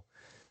Gasol.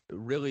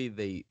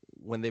 Really,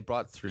 when they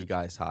brought three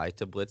guys high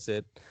to blitz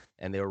it,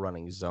 and they were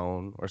running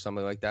zone or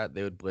something like that,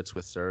 they would blitz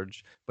with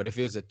Serge. But if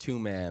it was a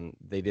two-man,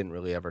 they didn't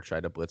really ever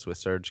try to blitz with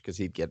Serge because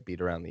he'd get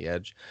beat around the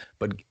edge.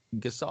 But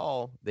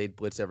Gasol, they'd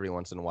blitz every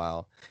once in a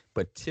while.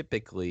 But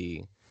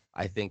typically,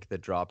 I think the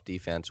drop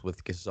defense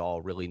with Gasol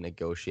really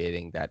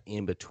negotiating that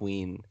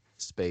in-between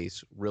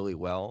space really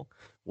well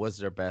was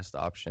their best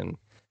option.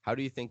 How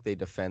do you think they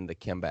defend the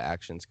Kemba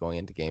actions going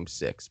into Game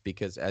 6?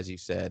 Because, as you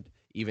said,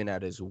 even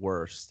at his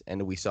worst,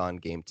 and we saw in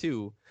Game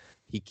 2,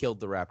 he killed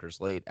the Raptors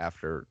late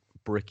after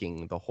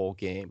bricking the whole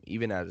game.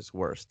 Even at his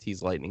worst,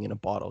 he's lightning in a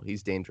bottle.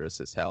 He's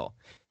dangerous as hell.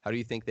 How do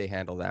you think they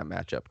handle that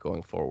matchup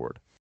going forward?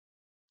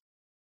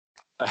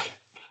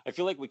 I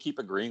feel like we keep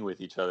agreeing with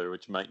each other,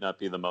 which might not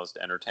be the most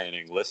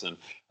entertaining listen,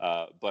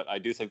 but I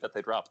do think that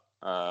they drop.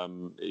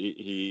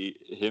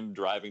 Him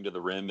driving to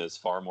the rim is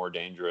far more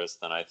dangerous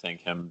than I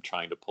think him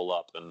trying to pull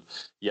up. And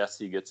yes,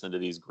 he gets into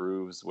these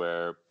grooves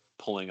where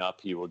pulling up,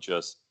 he will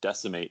just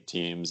decimate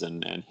teams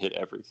and hit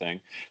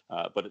everything.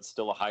 But it's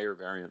still a higher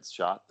variance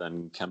shot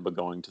than Kemba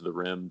going to the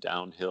rim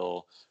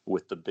downhill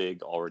with the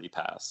big already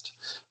passed.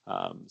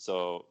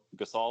 So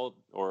Gasol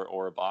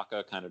or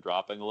Ibaka kind of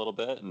dropping a little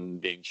bit and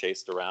being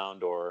chased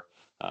around, or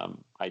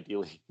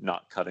ideally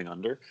not cutting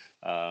under.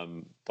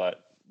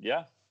 But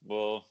yeah,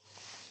 well,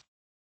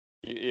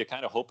 you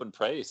kind of hope and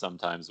pray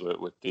sometimes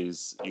with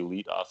these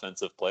elite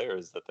offensive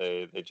players that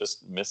they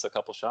just miss a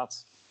couple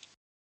shots.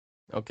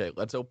 Okay,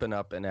 let's open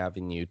up an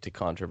avenue to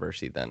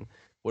controversy then.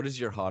 What is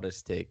your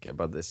hottest take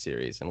about this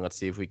series? And let's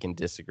see if we can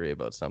disagree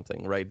about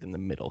something right in the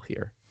middle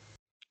here.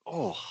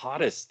 Oh,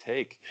 hottest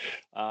take.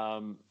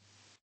 Where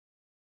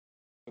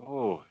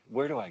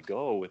do I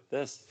go with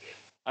this?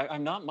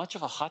 I'm not much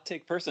of a hot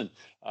take person.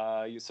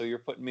 So you're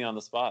putting me on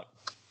the spot.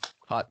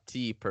 Hot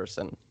tea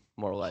person,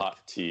 more like.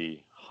 Hot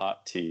tea.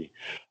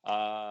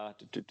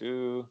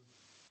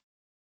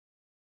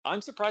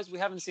 I'm surprised we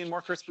haven't seen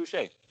more Chris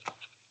Boucher.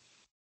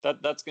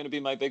 That's going to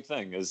be my big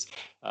thing is,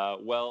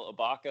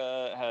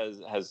 Ibaka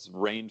has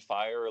rained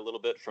fire a little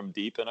bit from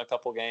deep in a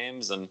couple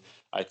games, and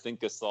I think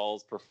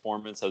Gasol's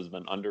performance has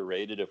been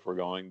underrated if we're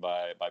going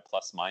by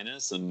plus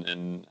minus,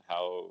 and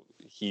how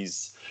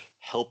he's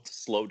helped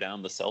slow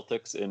down the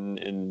Celtics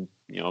in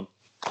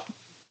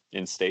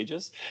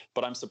stages.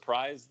 But I'm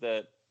surprised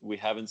that we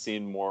haven't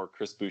seen more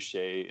Chris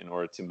Boucher in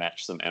order to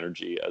match some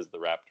energy, as the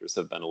Raptors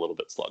have been a little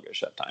bit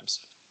sluggish at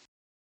times.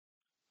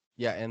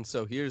 Yeah, and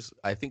so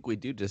I think we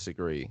do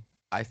disagree.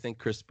 I think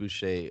Chris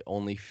Boucher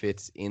only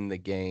fits in the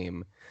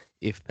game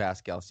if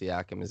Pascal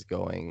Siakam is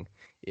going,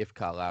 if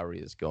Kyle Lowry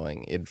is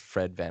going, if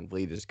Fred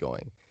VanVleet is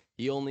going.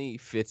 He only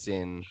fits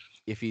in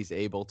if he's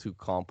able to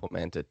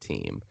complement a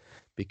team,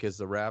 because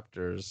the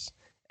Raptors,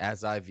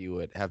 as I view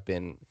it, have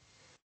been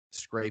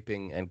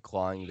scraping and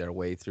clawing their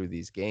way through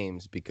these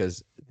games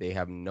because they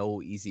have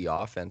no easy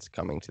offense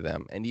coming to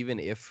them. And even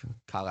if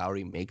Kyle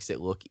Lowry makes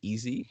it look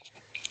easy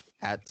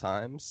at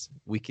times,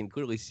 we can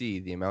clearly see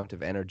the amount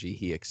of energy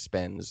he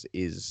expends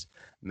is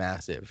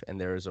massive, and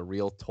there is a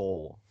real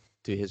toll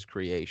to his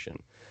creation.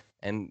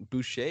 And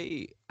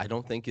Boucher, I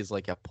don't think is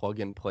like a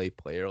plug-and-play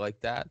player like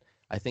that.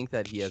 I think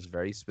that he has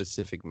very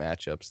specific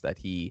matchups that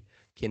he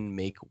can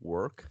make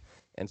work.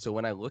 And so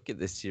when I look at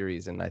this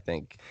series, and I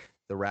think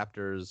the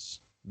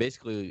Raptors,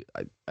 basically,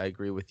 I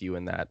agree with you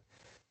in that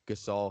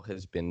Gasol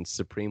has been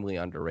supremely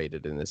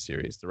underrated in this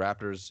series. The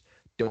Raptors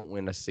don't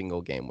win a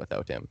single game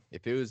without him.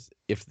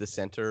 If the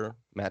center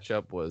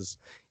matchup was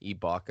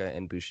Ibaka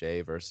and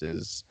Boucher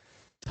versus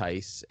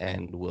Tice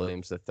and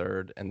Williams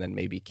III, and then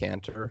maybe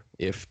Cantor,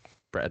 if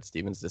Brad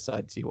Stevens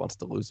decides he wants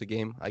to lose a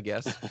game, I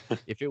guess.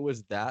 If it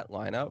was that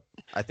lineup,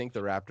 I think the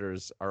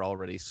Raptors are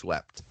already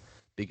swept,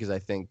 because I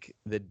think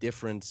the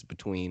difference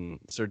between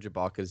Serge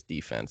Ibaka's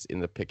defense in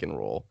the pick and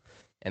roll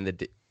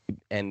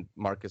and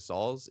Marc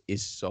Gasol's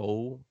is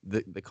so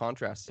the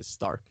contrast is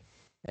stark,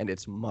 and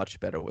it's much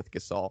better with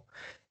Gasol.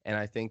 And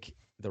I think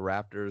the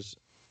Raptors,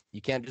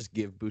 you can't just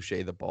give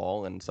Boucher the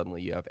ball and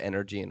suddenly you have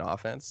energy and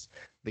offense.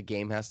 The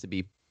game has to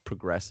be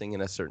progressing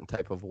in a certain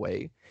type of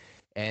way.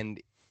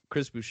 And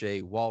Chris Boucher,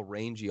 while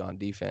rangy on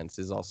defense,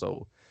 is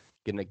also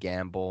going to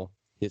gamble.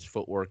 His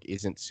footwork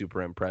isn't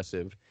super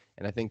impressive.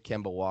 And I think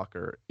Kemba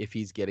Walker, if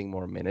he's getting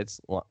more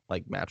minutes,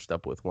 like matched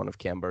up with one of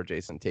Kemba or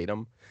Jason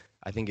Tatum,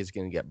 I think is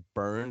going to get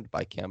burned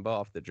by Kemba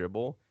off the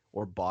dribble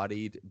or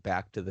bodied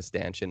back to the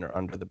stanchion or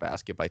under the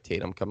basket by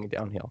Tatum coming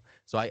downhill.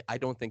 So I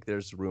don't think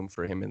there's room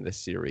for him in this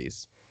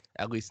series,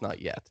 at least not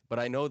yet. But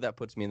I know that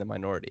puts me in the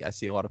minority. I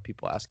see a lot of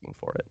people asking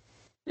for it.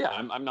 Yeah,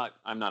 I'm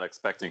not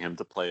expecting him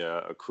to play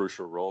a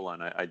crucial role,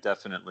 and I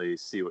definitely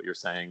see what you're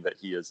saying, that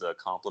he is a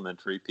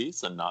complementary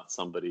piece and not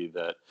somebody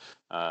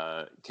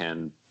that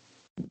can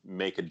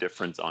make a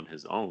difference on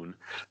his own.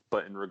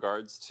 But in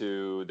regards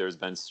to, there's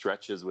been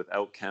stretches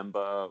without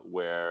Kemba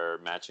where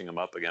matching him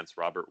up against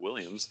Robert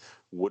Williams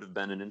would have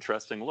been an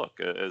interesting look,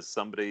 as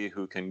somebody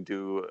who can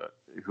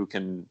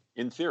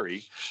in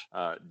theory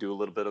do a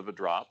little bit of a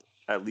drop,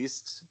 at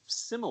least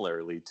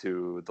similarly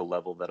to the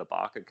level that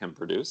Ibaka can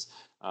produce,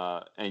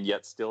 and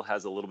yet still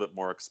has a little bit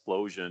more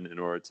explosion in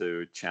order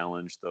to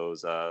challenge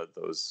those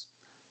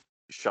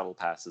shuttle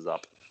passes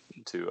up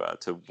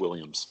to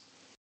Williams.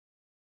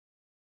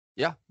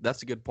 Yeah,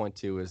 that's a good point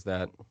too, is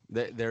that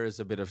there is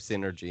a bit of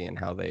synergy in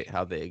how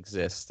they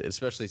exist,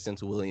 especially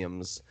since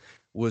Williams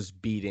was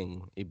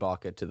beating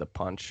Ibaka to the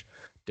punch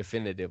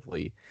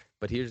definitively.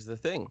 But here's the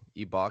thing,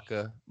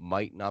 Ibaka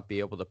might not be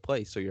able to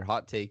play. So your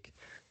hot take,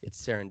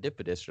 it's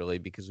serendipitous really,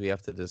 because we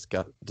have to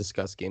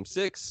discuss game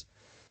 6.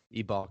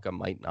 Ibaka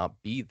might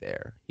not be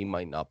there. He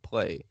might not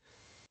play.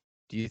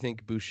 Do you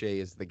think Boucher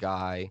is the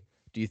guy?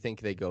 Do you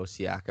think they go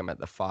Siakam at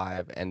the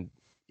 5 and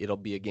it'll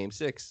be a game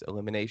 6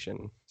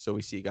 elimination? So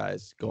we see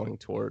guys going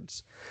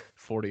towards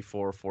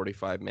 44,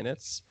 45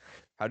 minutes.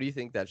 How do you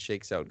think that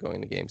shakes out going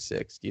to game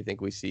 6? Do you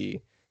think we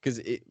see, because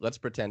let's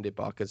pretend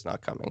Ibaka's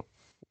not coming.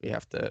 We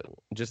have to,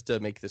 just to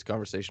make this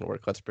conversation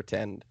work, let's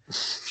pretend.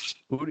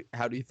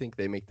 How do you think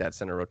they make that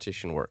center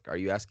rotation work? Are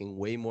you asking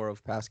way more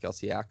of Pascal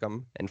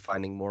Siakam and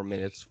finding more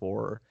minutes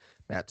for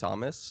Matt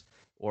Thomas?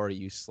 Or are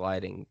you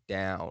sliding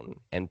down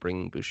and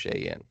bringing Boucher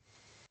in?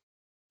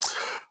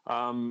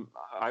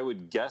 I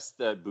would guess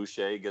that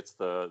Boucher gets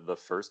the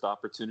first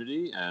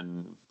opportunity,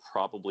 and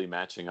probably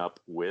matching up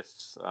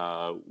with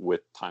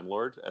Time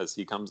Lord as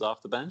he comes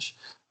off the bench.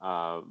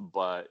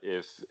 But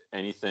if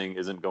anything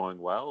isn't going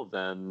well,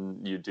 then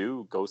you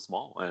do go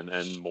small,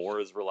 and more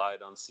is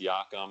relied on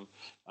Siakam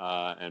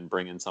and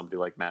bring in somebody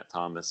like Matt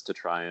Thomas to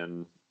try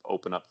and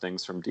open up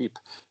things from deep.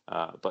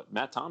 But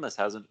Matt Thomas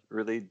hasn't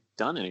really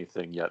done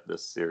anything yet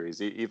this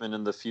series, even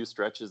in the few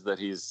stretches that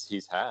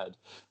he's had.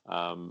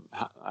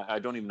 I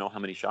don't even know how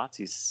many shots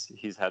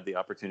he's had the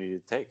opportunity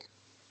to take.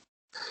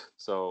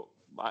 So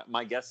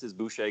my guess is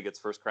Boucher gets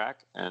first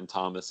crack and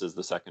Thomas is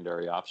the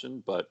secondary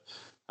option, but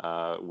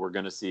we're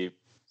going to see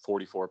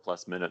 44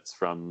 plus minutes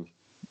from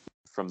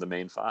the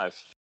main 5.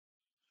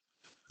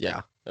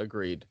 Yeah,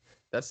 agreed.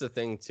 That's the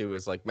thing too,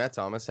 is like Matt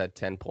Thomas had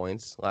 10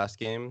 points last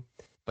game,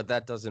 but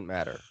that doesn't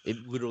matter.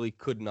 It literally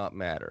could not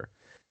matter.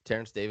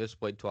 Terrence Davis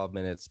played 12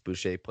 minutes.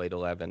 Boucher played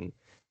 11.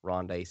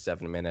 Rondé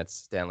 7 minutes.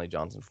 Stanley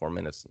Johnson 4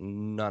 minutes.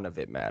 None of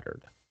it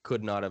mattered.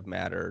 Could not have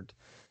mattered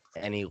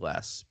any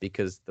less,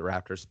 because the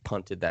Raptors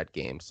punted that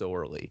game so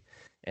early.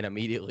 And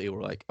immediately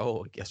we're like,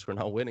 oh, I guess we're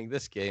not winning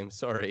this game.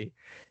 Sorry.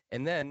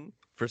 And then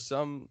for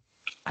some,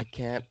 I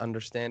can't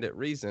understand it,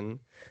 reason,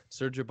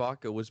 Serge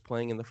Ibaka was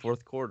playing in the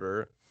fourth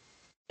quarter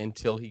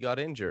until he got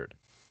injured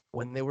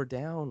when they were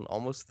down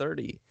almost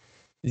 30.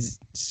 It's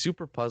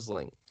super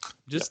puzzling.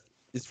 Just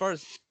as far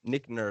as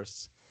Nick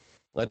Nurse,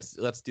 let's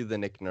do the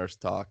Nick Nurse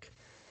talk.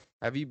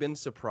 Have you been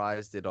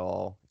surprised at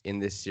all in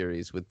this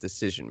series with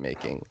decision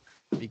making?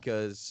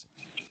 Because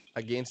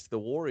against the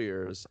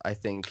Warriors, I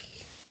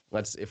think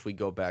if we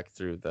go back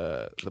through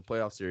the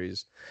playoff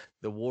series,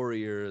 the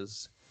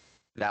Warriors,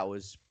 that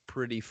was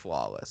pretty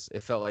flawless.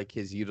 It felt like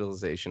his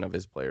utilization of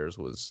his players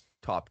was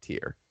top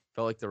tier.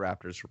 Felt like the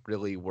Raptors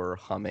really were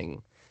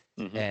humming.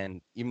 Mm-hmm.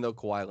 And even though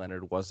Kawhi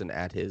Leonard wasn't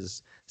at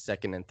his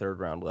second and third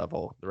round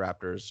level, the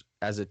Raptors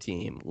as a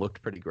team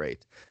looked pretty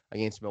great.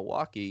 Against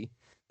Milwaukee,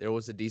 there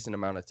was a decent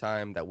amount of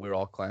time that we were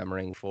all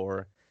clamoring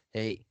for,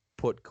 hey,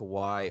 put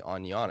Kawhi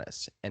on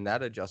Giannis. And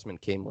that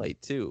adjustment came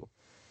late too.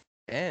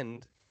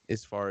 And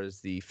as far as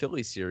the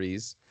Philly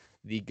series,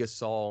 the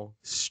Gasol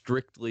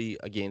strictly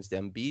against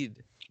Embiid,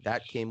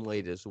 that came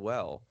late as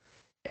well.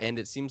 And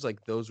it seems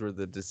like those were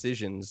the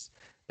decisions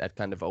that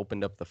kind of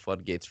opened up the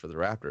floodgates for the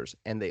Raptors,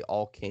 and they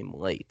all came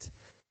late.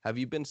 Have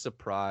you been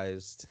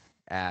surprised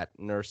at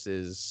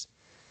Nurse's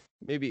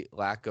maybe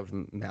lack of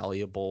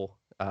malleable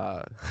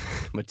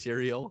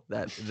material,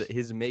 that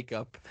his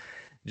makeup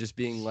just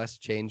being less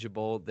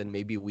changeable than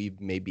maybe we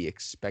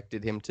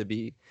expected him to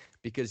be?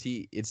 Because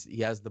he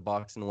has the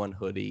box and one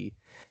hoodie.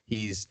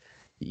 He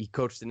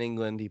coached in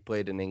England, he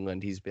played in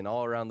England, he's been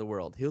all around the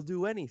world. He'll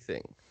do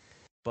anything.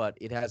 But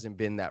it hasn't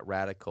been that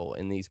radical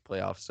in these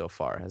playoffs so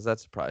far. Has that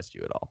surprised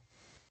you at all?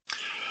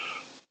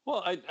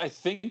 Well, I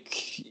think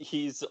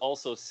he's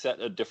also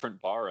set a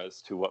different bar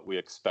as to what we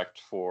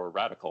expect for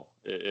radical.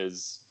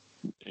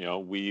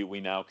 We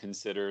now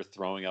consider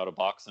throwing out a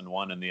box and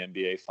one in the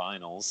NBA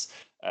Finals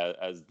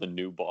as the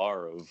new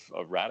bar of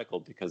radical,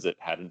 because it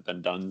hadn't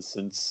been done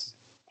since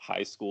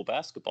high school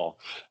basketball.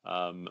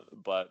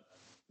 But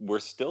we're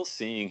still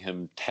seeing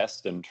him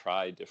test and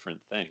try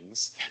different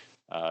things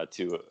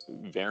to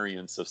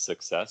variants of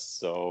success.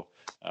 So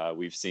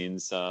we've seen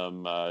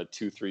some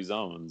 2-3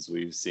 zones.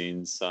 We've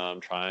seen some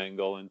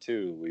triangle and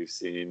 2. We've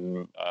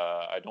seen,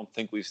 I don't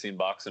think we've seen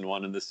box and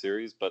 1 in this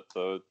series, but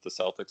the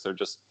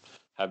Celtics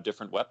have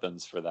different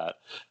weapons for that.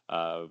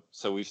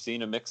 So we've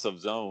seen a mix of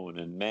zone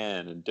and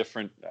man and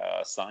different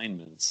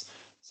assignments.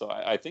 So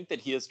I think that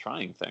he is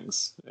trying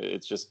things.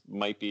 It just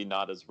might be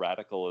not as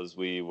radical as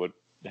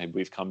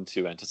we've come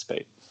to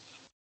anticipate.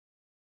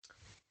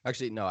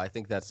 Actually, no, I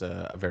think that's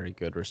a very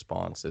good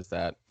response, is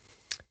that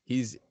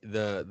he's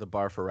the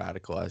bar for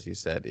radical, as you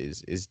said,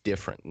 is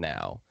different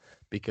now.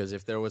 Because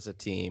if there was a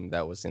team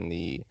that was in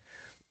the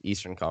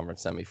Eastern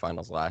Conference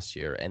semifinals last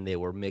year and they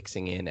were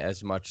mixing in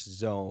as much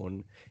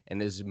zone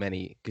and as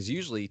many, because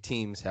usually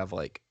teams have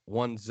like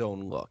one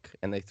zone look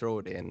and they throw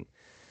it in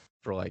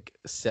for like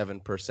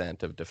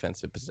 7% of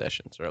defensive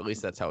possessions, or at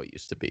least that's how it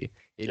used to be.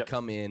 It'd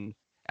come in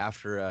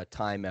after a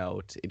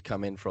timeout, it'd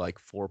come in for like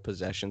 4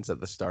 possessions at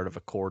the start of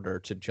a quarter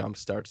to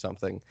jumpstart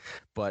something.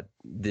 But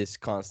this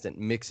constant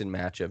mix and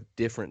match of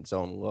different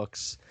zone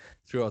looks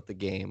throughout the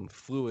game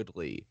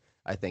fluidly,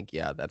 I think,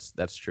 yeah,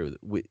 that's true.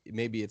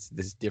 Maybe it's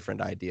this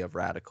different idea of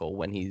radical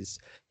when he's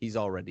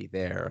already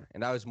there.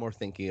 And I was more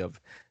thinking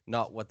of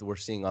not what we're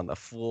seeing on the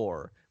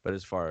floor, but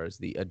as far as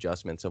the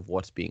adjustments of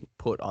what's being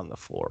put on the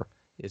floor,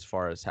 as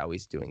far as how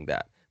he's doing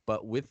that.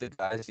 But with the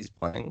guys he's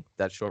playing,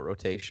 that short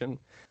rotation,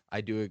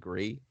 I do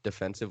agree.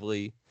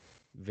 Defensively,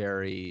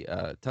 very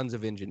tons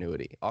of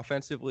ingenuity.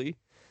 Offensively,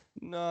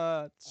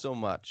 not so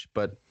much.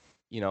 But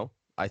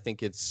I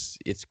think it's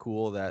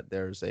cool that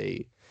there's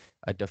a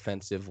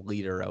defensive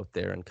leader out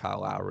there in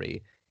Kyle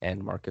Lowry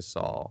and Marc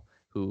Gasol,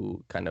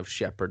 who kind of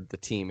shepherd the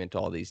team into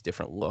all these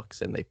different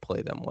looks, and they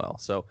play them well.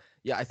 So,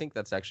 yeah, I think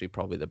that's actually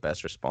probably the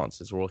best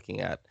response, is we're looking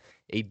at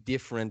a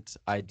different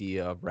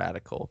idea of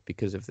radical,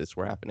 because if this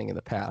were happening in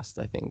the past,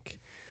 I think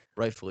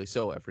rightfully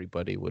so,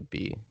 everybody would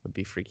be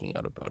freaking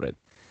out about it.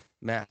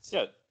 Matt?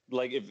 Yeah,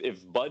 like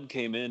if Bud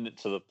came in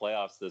to the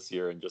playoffs this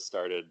year and just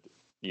started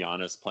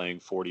Giannis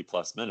playing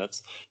 40-plus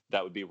minutes,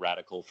 that would be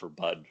radical for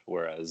Bud,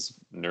 whereas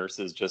Nurse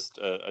is just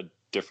a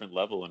different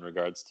level in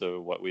regards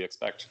to what we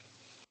expect.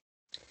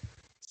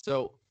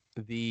 So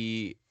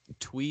the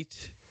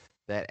tweet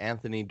that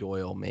Anthony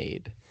Doyle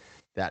made,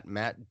 that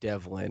Matt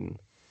Devlin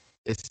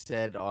is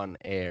said on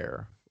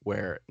air,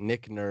 where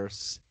Nick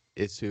Nurse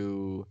is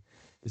who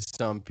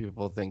some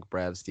people think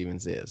Brad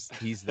Stevens is.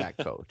 He's that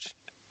coach.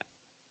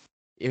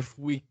 If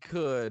we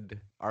could,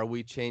 are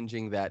we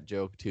changing that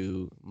joke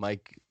to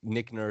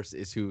Nick Nurse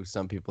is who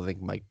some people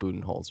think Mike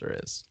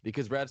Budenholzer is?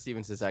 Because Brad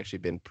Stevens has actually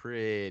been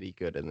pretty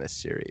good in this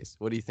series.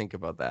 What do you think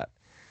about that?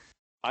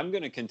 I'm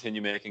going to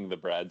continue making the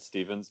Brad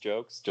Stevens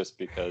jokes just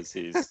because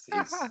he's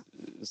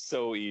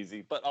so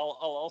easy. But I'll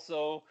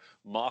also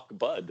mock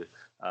Bud.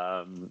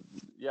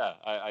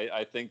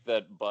 I think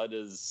that Bud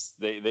is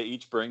they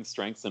each bring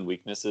strengths and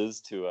weaknesses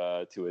to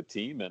a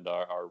team and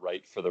are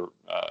right for the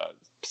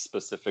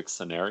specific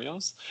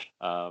scenarios.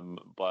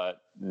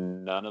 But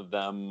none of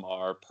them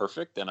are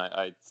perfect, and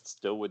I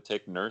still would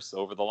take Nurse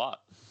over the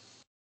lot.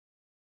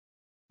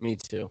 Me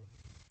too.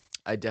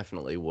 I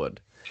definitely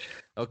would.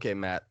 Okay,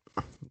 Matt.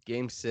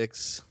 Game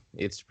 6,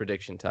 it's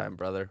prediction time,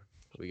 brother.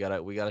 We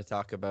gotta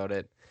talk about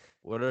it.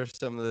 What are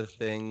some of the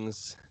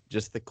things,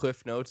 just the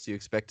cliff notes you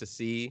expect to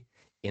see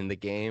in the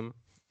game,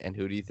 and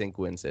who do you think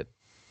wins it?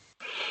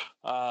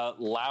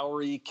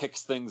 Lowry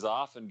kicks things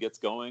off and gets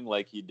going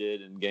like he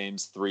did in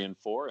games 3 and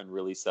 4 and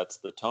really sets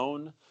the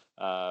tone.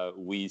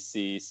 We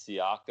see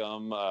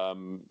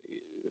Siakam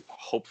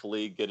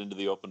hopefully get into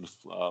the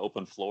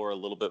open floor a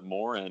little bit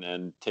more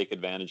and take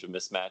advantage of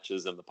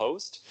mismatches in the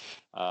post.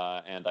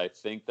 And I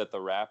think that the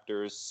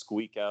Raptors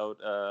squeak out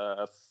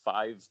a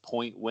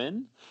 5-point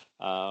win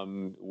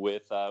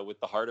with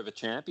the heart of a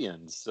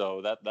champion.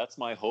 So that's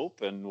my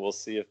hope, and we'll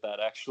see if that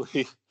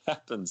actually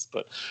happens.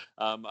 But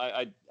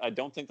I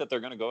don't think that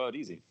they're going to go out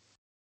easy.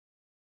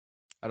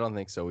 I don't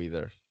think so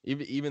either.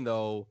 Even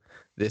though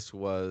this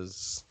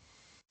was,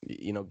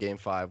 Game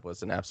 5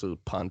 was an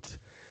absolute punt.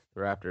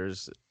 The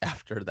Raptors,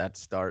 after that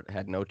start,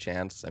 had no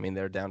chance. I mean,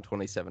 they're down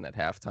 27 at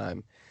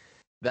halftime.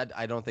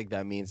 I don't think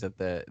that means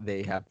that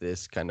they have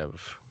this kind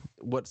of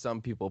what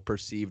some people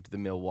perceived the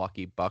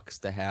Milwaukee Bucks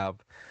to have,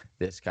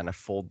 this kind of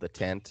fold the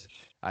tent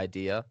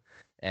idea.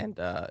 And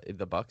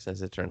the Bucks,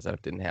 as it turns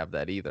out, didn't have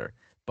that either.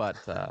 But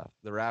the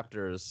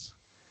Raptors,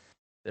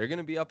 they're going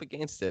to be up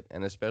against it,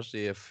 and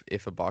especially if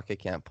Ibaka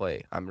can't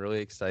play. I'm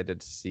really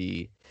excited to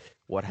see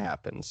what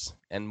happens,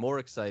 and more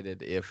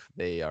excited if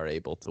they are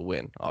able to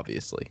win,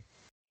 obviously.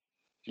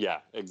 Yeah,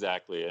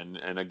 exactly. And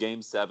a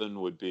game 7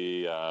 would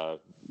be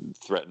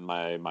threaten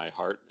my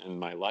heart and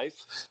my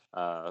life.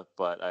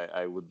 But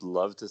I would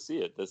love to see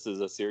it. This is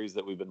a series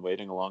that we've been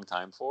waiting a long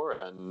time for,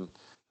 and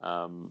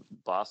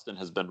Boston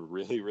has been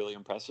really, really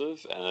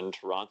impressive, and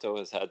Toronto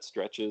has had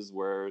stretches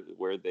where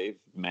they've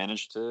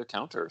managed to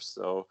counter.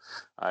 So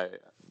I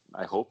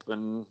hope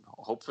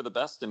for the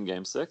best in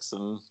Game 6,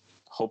 and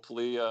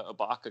hopefully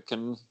Ibaka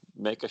can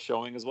make a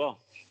showing as well.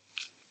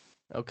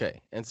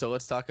 Okay, and so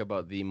let's talk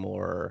about the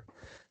more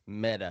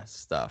meta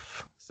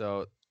stuff.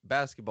 So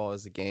basketball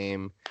is a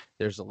game.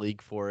 There's a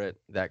league for it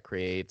that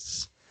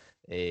creates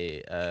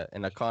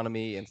an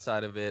economy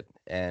inside of it,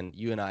 and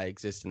you and I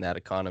exist in that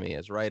economy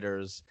as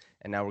writers.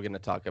 And now we're going to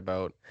talk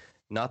about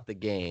not the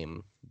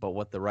game, but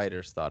what the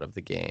writers thought of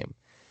the game.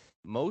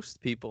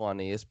 Most people on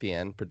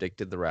ESPN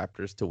predicted the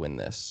Raptors to win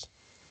this.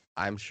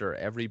 I'm sure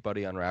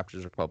everybody on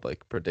Raptors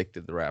Republic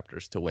predicted the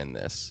Raptors to win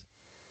this.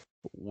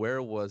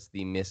 Where was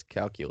the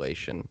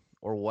miscalculation,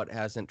 or what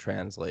hasn't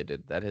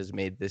translated that has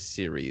made this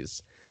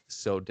series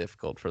so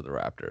difficult for the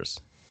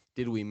Raptors?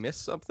 Did we miss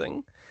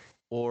something,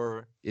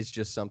 or is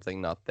just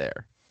something not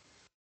there?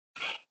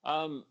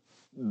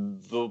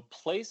 The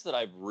place that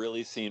I've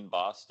really seen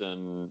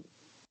Boston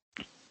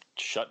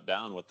shut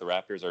down what the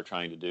Raptors are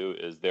trying to do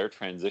is their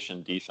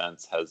transition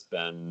defense has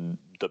been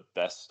the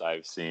best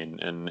I've seen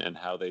in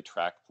how they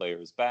track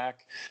players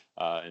back,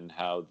 and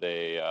how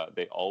they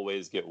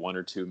always get one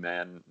or two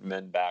men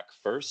back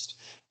first.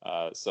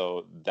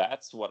 So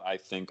that's what I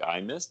think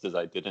I missed, is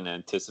I didn't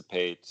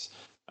anticipate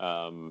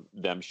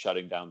them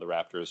shutting down the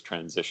Raptors'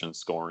 transition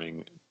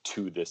scoring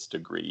to this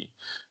degree.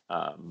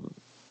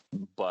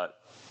 But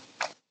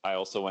I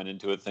also went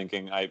into it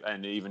thinking,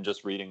 and even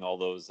just reading all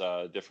those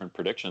different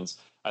predictions,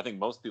 I think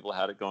most people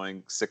had it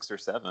going 6 or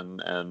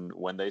 7. And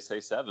when they say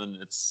 7,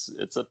 it's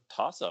a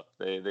toss-up.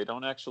 They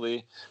don't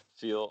actually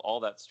feel all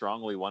that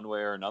strongly one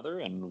way or another,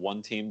 and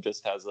one team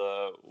just has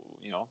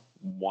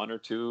one or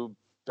two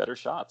better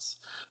shots.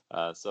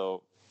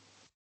 So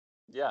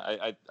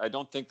yeah, I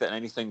don't think that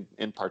anything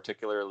in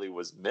particularly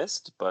was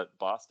missed, but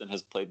Boston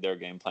has played their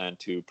game plan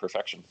to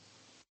perfection.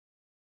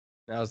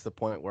 Now's the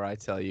point where I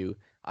tell you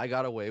I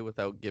got away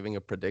without giving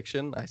a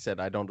prediction. I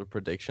said I don't do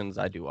predictions,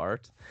 I do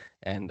art.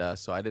 And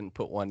so I didn't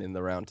put one in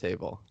the round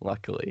table,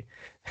 luckily.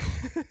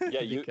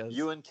 Yeah,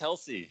 you and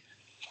Kelsey.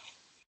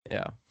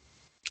 Yeah.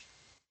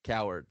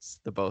 Cowards,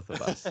 the both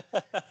of us.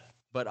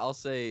 But I'll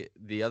say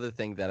the other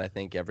thing that I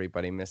think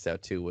everybody missed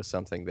out too was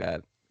something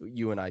that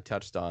you and I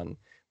touched on,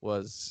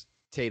 was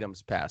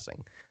Tatum's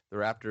passing. The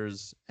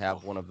Raptors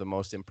have one of the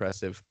most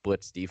impressive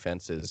blitz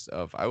defenses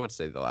of, I would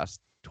say, the last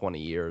 20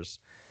 years.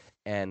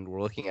 And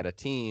we're looking at a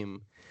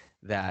team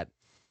that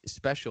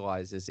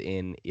specializes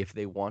in, if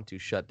they want to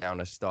shut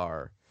down a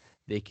star,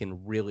 they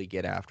can really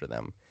get after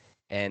them.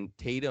 And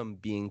Tatum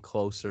being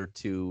closer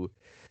to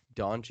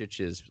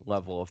Doncic's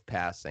level of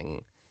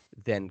passing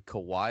than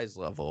Kawhi's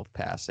level of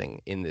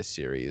passing in this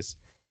series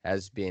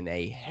has been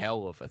a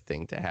hell of a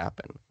thing to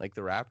happen. Like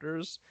the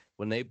Raptors,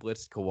 when they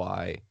blitzed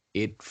Kawhi,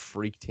 it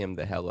freaked him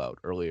the hell out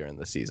earlier in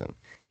the season.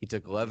 He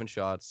took 11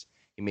 shots.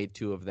 He made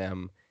 2 of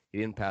them. He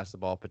didn't pass the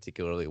ball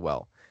particularly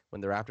well. When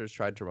the Raptors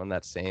tried to run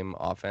that same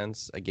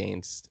defense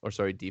against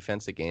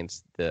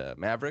the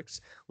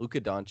Mavericks,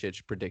 Luka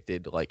Doncic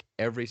predicted like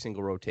every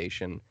single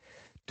rotation,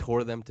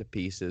 tore them to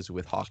pieces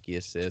with hockey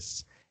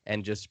assists,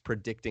 and just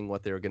predicting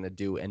what they were going to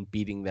do and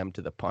beating them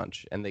to the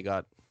punch. And they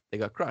got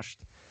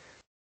crushed.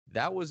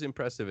 That was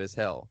impressive as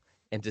hell.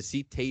 And to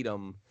see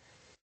Tatum,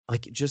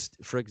 like, just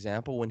for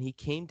example, when he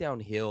came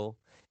downhill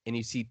and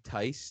you see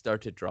Tice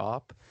start to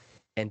drop,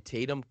 and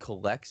Tatum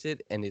collects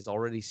it and is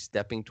already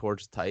stepping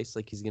towards Tice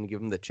like he's going to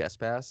give him the chest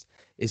pass.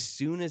 As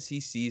soon as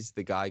he sees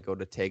the guy go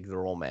to tag the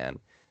roll man,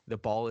 the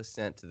ball is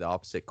sent to the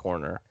opposite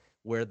corner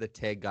where the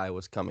tag guy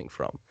was coming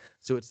from.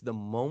 So it's the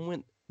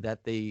moment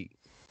that they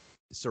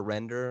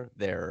surrender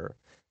their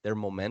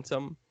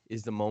momentum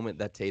is the moment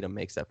that Tatum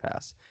makes that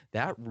pass.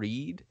 That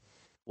read,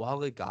 while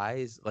the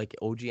guys like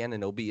OG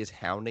Anunoby is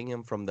hounding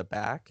him from the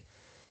back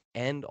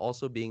and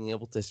also being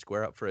able to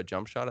square up for a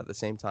jump shot at the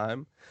same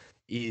time,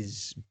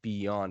 is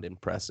beyond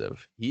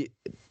impressive.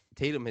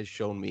 Tatum has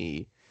shown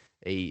me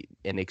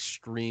an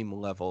extreme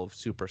level of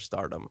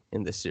superstardom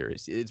in this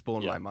series. It's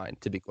blown my mind,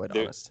 to be quite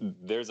honest.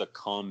 There's a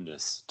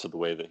calmness to the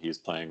way that he's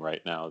playing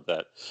right now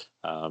that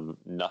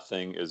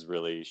nothing is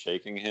really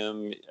shaking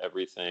him.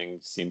 Everything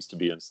seems to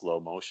be in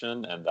slow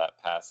motion, and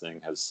that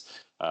passing has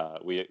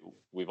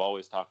we've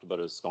always talked about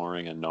his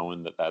scoring and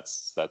knowing that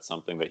that's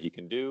something that he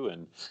can do,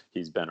 and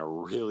he's been a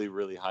really,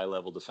 really high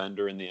level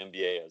defender in the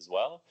NBA as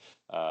well.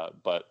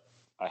 But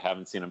I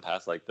haven't seen him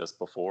pass like this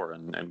before.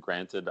 And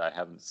granted, I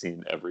haven't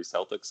seen every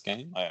Celtics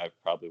game. I've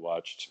probably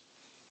watched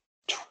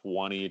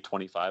 20,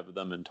 25 of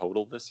them in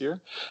total this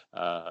year.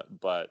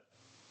 But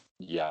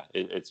yeah,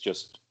 it's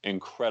just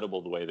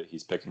incredible the way that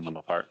he's picking them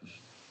apart.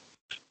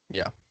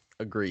 Yeah,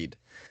 agreed.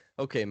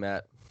 Okay,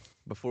 Matt,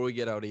 before we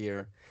get out of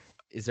here,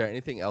 is there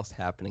anything else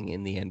happening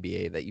in the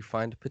NBA that you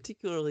find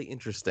particularly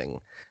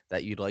interesting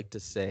that you'd like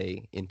to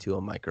say into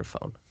a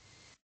microphone?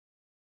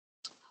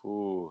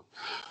 Ooh.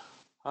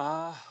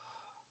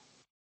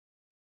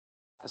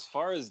 As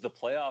far as the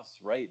playoffs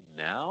right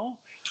now,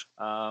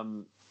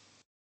 the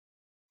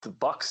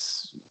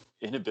Bucks'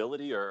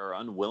 inability or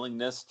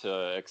unwillingness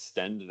to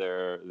extend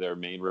their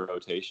main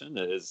rotation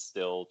is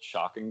still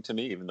shocking to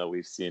me, even though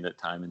we've seen it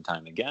time and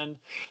time again.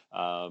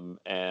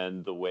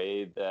 And the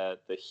way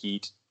that the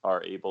Heat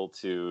are able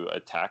to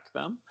attack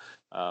them,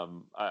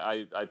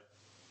 I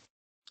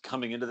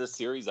coming into this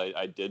series,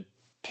 I did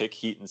pick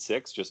Heat in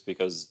 6 just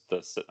because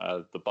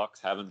the Bucks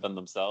haven't been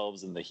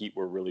themselves and the Heat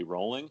were really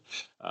rolling,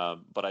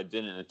 but I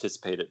didn't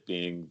anticipate it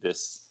being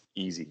this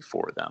easy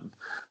for them.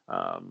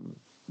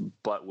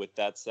 But with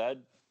that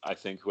said, I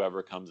think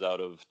whoever comes out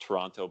of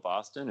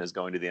Toronto-Boston is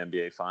going to the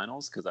NBA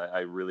Finals, because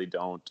I really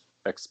don't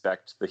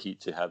expect the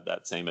Heat to have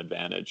that same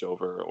advantage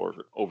over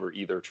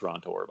either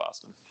Toronto or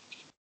Boston.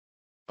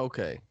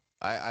 Okay,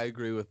 I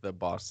agree with the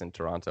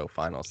Boston-Toronto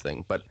Finals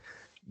thing, but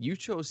you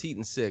chose Heat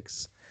in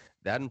 6.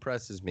 That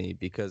impresses me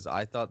because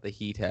I thought the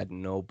Heat had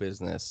no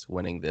business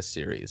winning this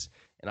series.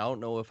 And I don't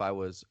know if I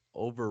was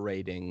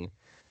overrating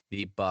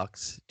the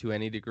Bucks to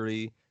any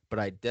degree, but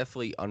I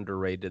definitely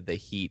underrated the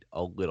Heat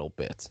a little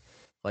bit.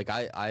 Like,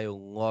 I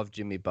love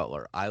Jimmy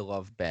Butler. I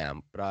love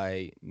Bam, but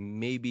I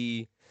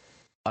revere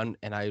Goran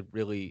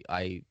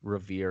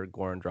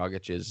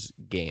Dragic's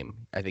game.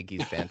 I think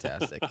he's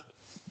fantastic.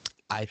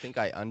 I think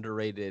I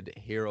underrated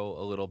Hero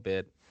a little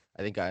bit.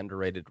 I think I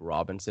underrated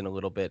Robinson a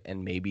little bit,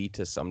 and maybe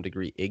to some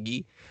degree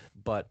Iggy,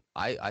 but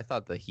I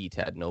thought the Heat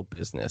had no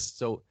business.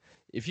 So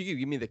if you could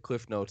give me the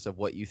cliff notes of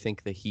what you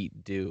think the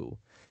Heat do,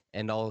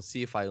 and I'll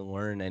see if I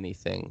learn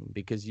anything,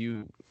 because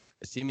you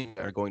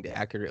seemingly are going to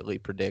accurately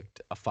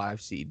predict a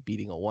 5 seed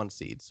beating a 1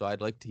 seed. So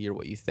I'd like to hear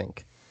what you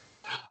think.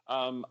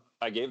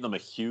 I gave them a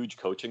huge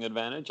coaching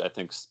advantage. I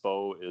think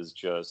Spo is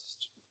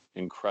just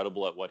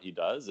incredible at what he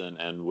does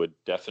and would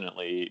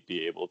definitely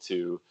be able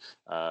to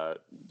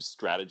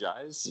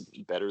strategize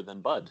better than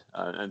Bud.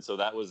 And so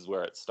that was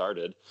where it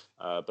started.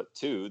 But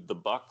two, the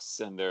Bucks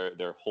and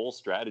their whole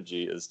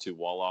strategy is to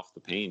wall off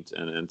the paint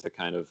and to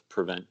kind of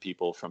prevent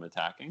people from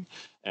attacking.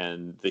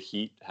 And the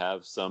Heat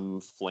have some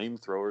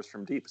flamethrowers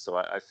from deep. So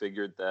I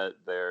figured that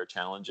their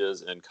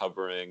challenges in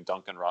covering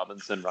Duncan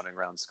Robinson running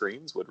around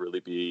screens would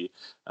really be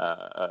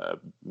a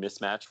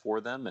mismatch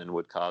for them and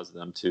would cause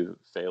them to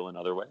fail in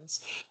other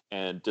ways.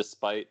 And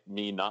despite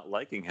me not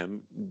liking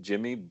him,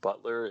 Jimmy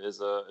Butler is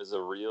a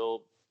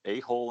real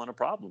a-hole and a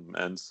problem.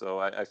 And so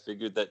I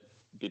figured that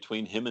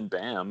between him and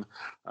Bam,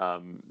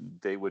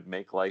 they would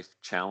make life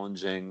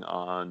challenging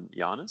on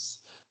Giannis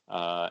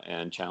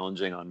and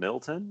challenging on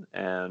Middleton.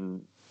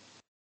 And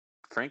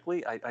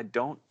frankly, I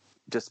don't,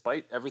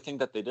 despite everything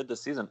that they did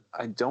this season,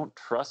 I don't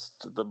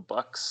trust the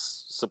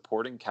Bucks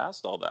supporting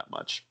cast all that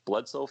much.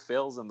 Bledsoe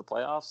fails in the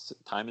playoffs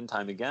time and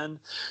time again.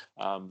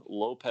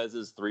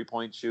 Lopez's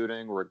three-point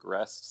shooting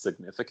regressed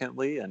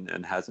significantly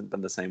and hasn't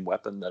been the same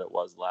weapon that it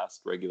was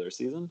last regular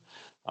season.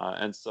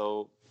 And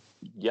so,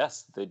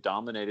 yes, they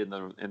dominated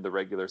them in the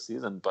regular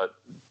season, but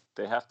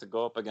they have to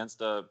go up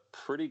against a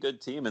pretty good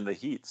team in the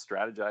Heat,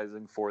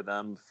 strategizing for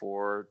them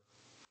for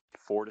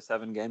 4 to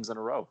 7 games in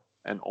a row,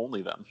 and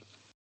only them.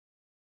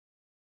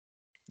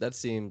 That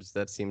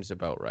seems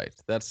about right.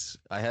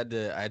 I had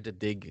to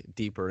dig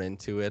deeper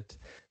into it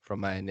from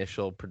my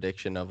initial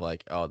prediction of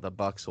like, oh, the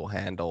Bucks will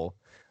handle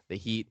the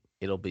Heat.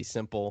 It'll be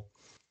simple.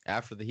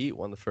 After the Heat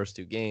won the first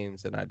 2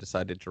 games, and I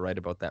decided to write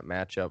about that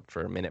matchup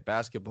for Minute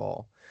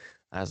Basketball,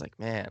 I was like,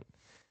 man,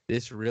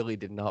 this really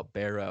did not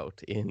bear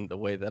out in the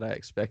way that I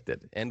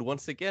expected. And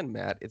once again,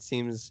 Matt, it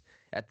seems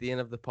at the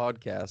end of the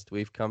podcast,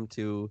 we've come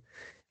to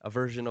a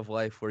version of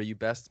life where you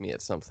best me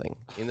at something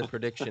in the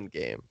prediction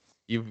game.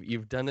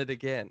 You've done it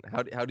again.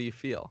 How do you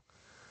feel?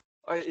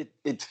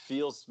 It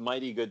feels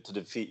mighty good to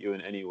defeat you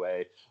in any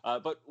way.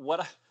 But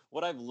what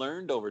I've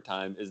learned over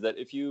time is that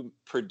if you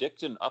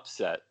predict an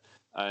upset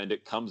and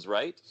it comes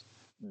right,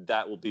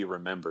 that will be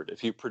remembered.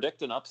 If you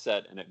predict an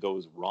upset and it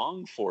goes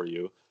wrong for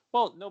you,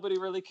 well, nobody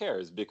really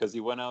cares because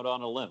you went out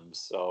on a limb.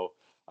 So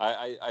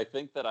I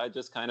think that I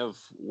just kind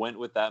of went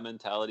with that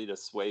mentality to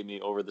sway me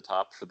over the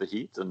top for the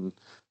Heat, and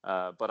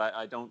but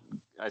I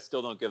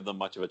still don't give them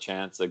much of a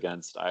chance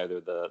against either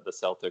the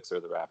Celtics or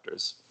the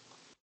Raptors.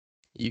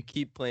 You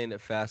keep playing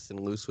it fast and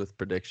loose with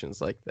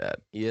predictions like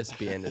that,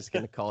 ESPN is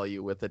going to call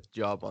you with a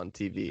job on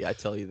TV. I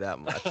tell you that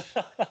much.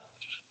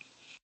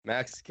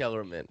 Max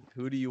Kellerman,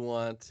 who do you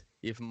want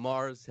if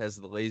Mars has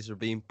the laser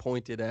beam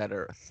pointed at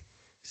Earth?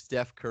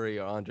 Steph Curry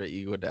or Andre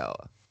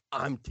Iguodala?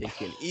 I'm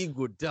taking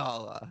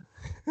Iguodala.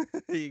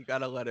 You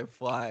gotta let it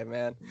fly,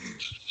 man.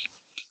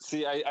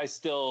 See, I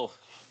still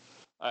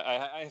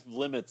I have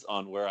limits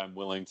on where I'm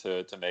willing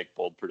to make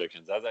bold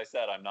predictions. As I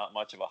said, I'm not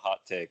much of a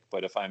hot take,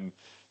 but if I'm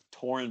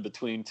torn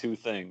between two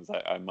things,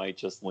 I might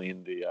just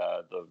lean the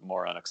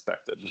more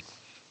unexpected.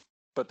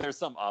 But there's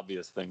some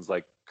obvious things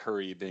like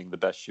Curry being the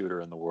best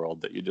shooter in the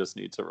world that you just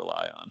need to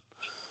rely on.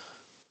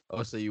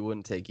 Oh, so you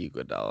wouldn't take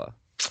Iguodala?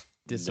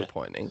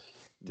 Disappointing.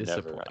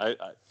 Never.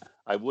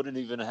 I wouldn't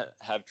even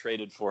have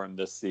traded for him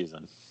this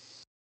season.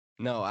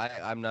 No,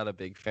 I'm not a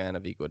big fan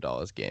of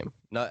Iguodala's game.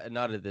 Not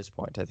at this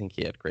point. I think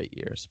he had great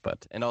years,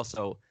 and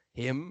also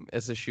him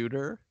as a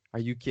shooter. Are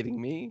you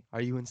kidding me?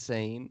 Are you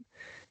insane?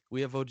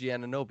 We have OG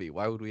Anunoby.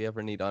 Why would we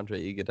ever need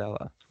Andre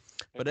Iguodala?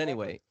 But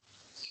anyway,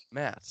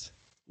 Matt,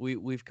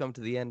 we've come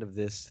to the end of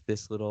this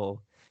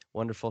little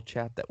wonderful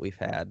chat that we've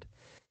had.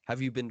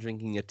 Have you been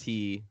drinking a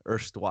tea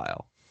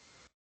erstwhile?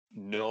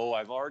 No,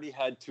 I've already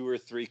had 2 or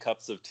 3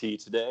 cups of tea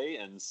today,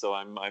 and so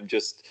I'm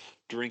just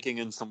drinking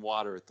in some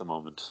water at the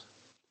moment.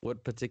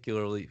 What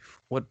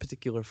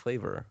particular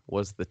flavor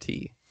was the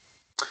tea?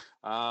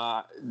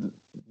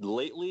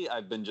 Lately,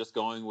 I've been just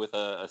going with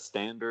a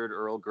standard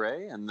Earl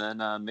Grey, and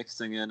then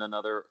mixing in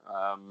another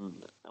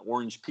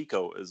orange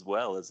pico as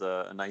well as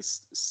a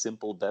nice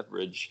simple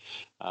beverage.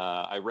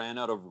 I ran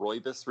out of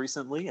rooibos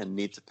recently and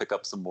need to pick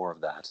up some more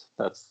of that.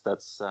 That's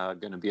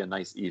going to be a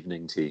nice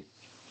evening tea.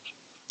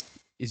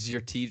 Is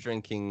your tea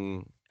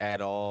drinking at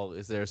all?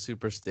 Is there a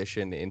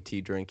superstition in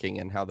tea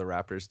drinking and how the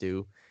Raptors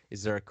do?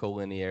 Is there a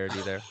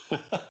collinearity there?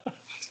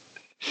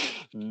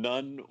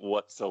 None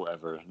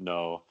whatsoever.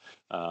 No.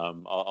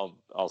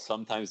 I'll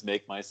sometimes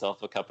make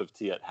myself a cup of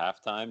tea at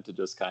halftime to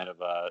just kind of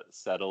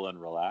settle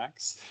and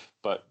relax.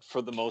 But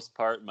for the most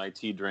part, my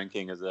tea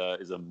drinking is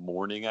a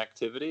morning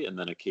activity, and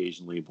then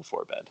occasionally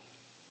before bed.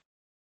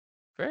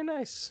 Very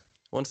nice.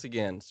 Once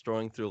again,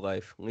 strolling through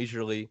life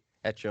leisurely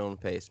at your own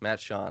pace. Matt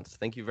Shantz,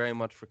 thank you very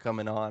much for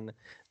coming on.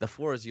 The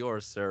floor is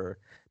yours, sir.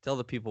 Tell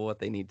the people what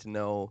they need to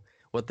know,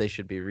 what they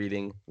should be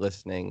reading,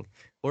 listening,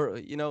 or,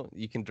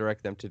 you can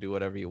direct them to do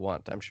whatever you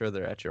want. I'm sure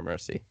they're at your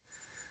mercy.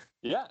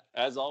 Yeah,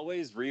 as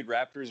always, read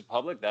Raptors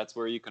Republic. That's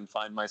where you can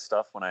find my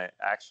stuff when I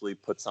actually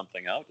put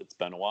something out. It's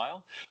been a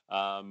while.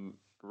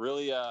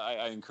 Really,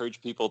 I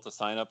encourage people to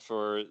sign up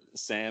for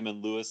Sam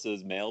and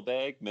Lewis's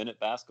Mailbag Minute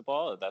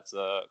Basketball. That's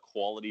a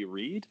quality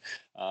read.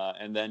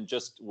 And then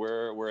just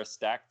we're a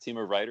stacked team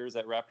of writers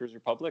at Raptors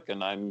Republic,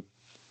 and I'm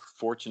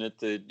fortunate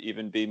to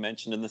even be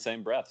mentioned in the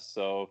same breath.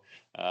 So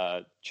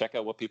check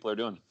out what people are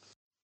doing.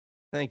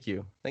 Thank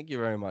you. Thank you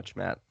very much,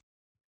 Matt.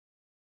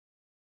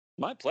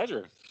 My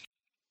pleasure.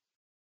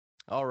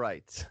 All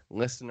right,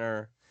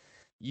 listener.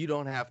 You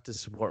don't have to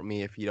support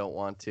me if you don't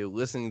want to.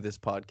 Listening to this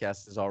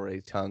podcast is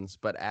already tons.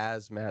 But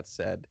as Matt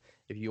said,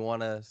 if you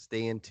want to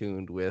stay in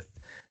tune with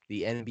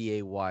the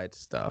NBA-wide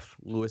stuff,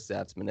 Louis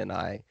Zatzman and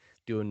I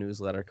do a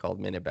newsletter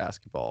called Minute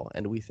Basketball,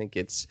 and we think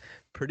it's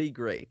pretty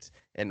great.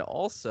 And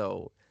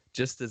also,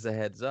 just as a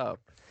heads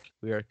up,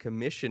 we are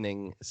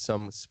commissioning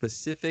some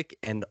specific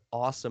and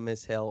awesome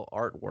as hell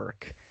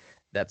artwork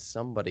that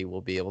somebody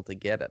will be able to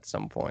get at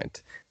some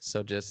point.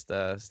 So just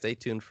stay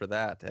tuned for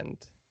that.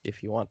 And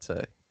if you want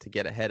to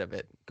get ahead of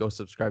it, go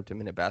subscribe to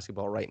Minute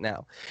Basketball right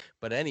now.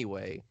 But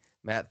anyway,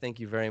 Matt, thank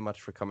you very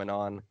much for coming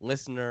on.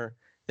 Listener,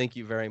 thank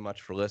you very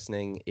much for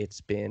listening.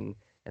 It's been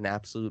an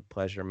absolute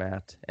pleasure,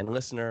 Matt. And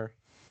listener,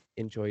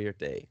 enjoy your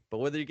day. But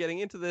whether you're getting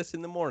into this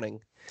in the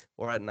morning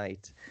or at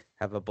night,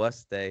 have a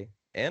blessed day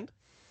and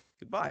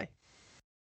goodbye.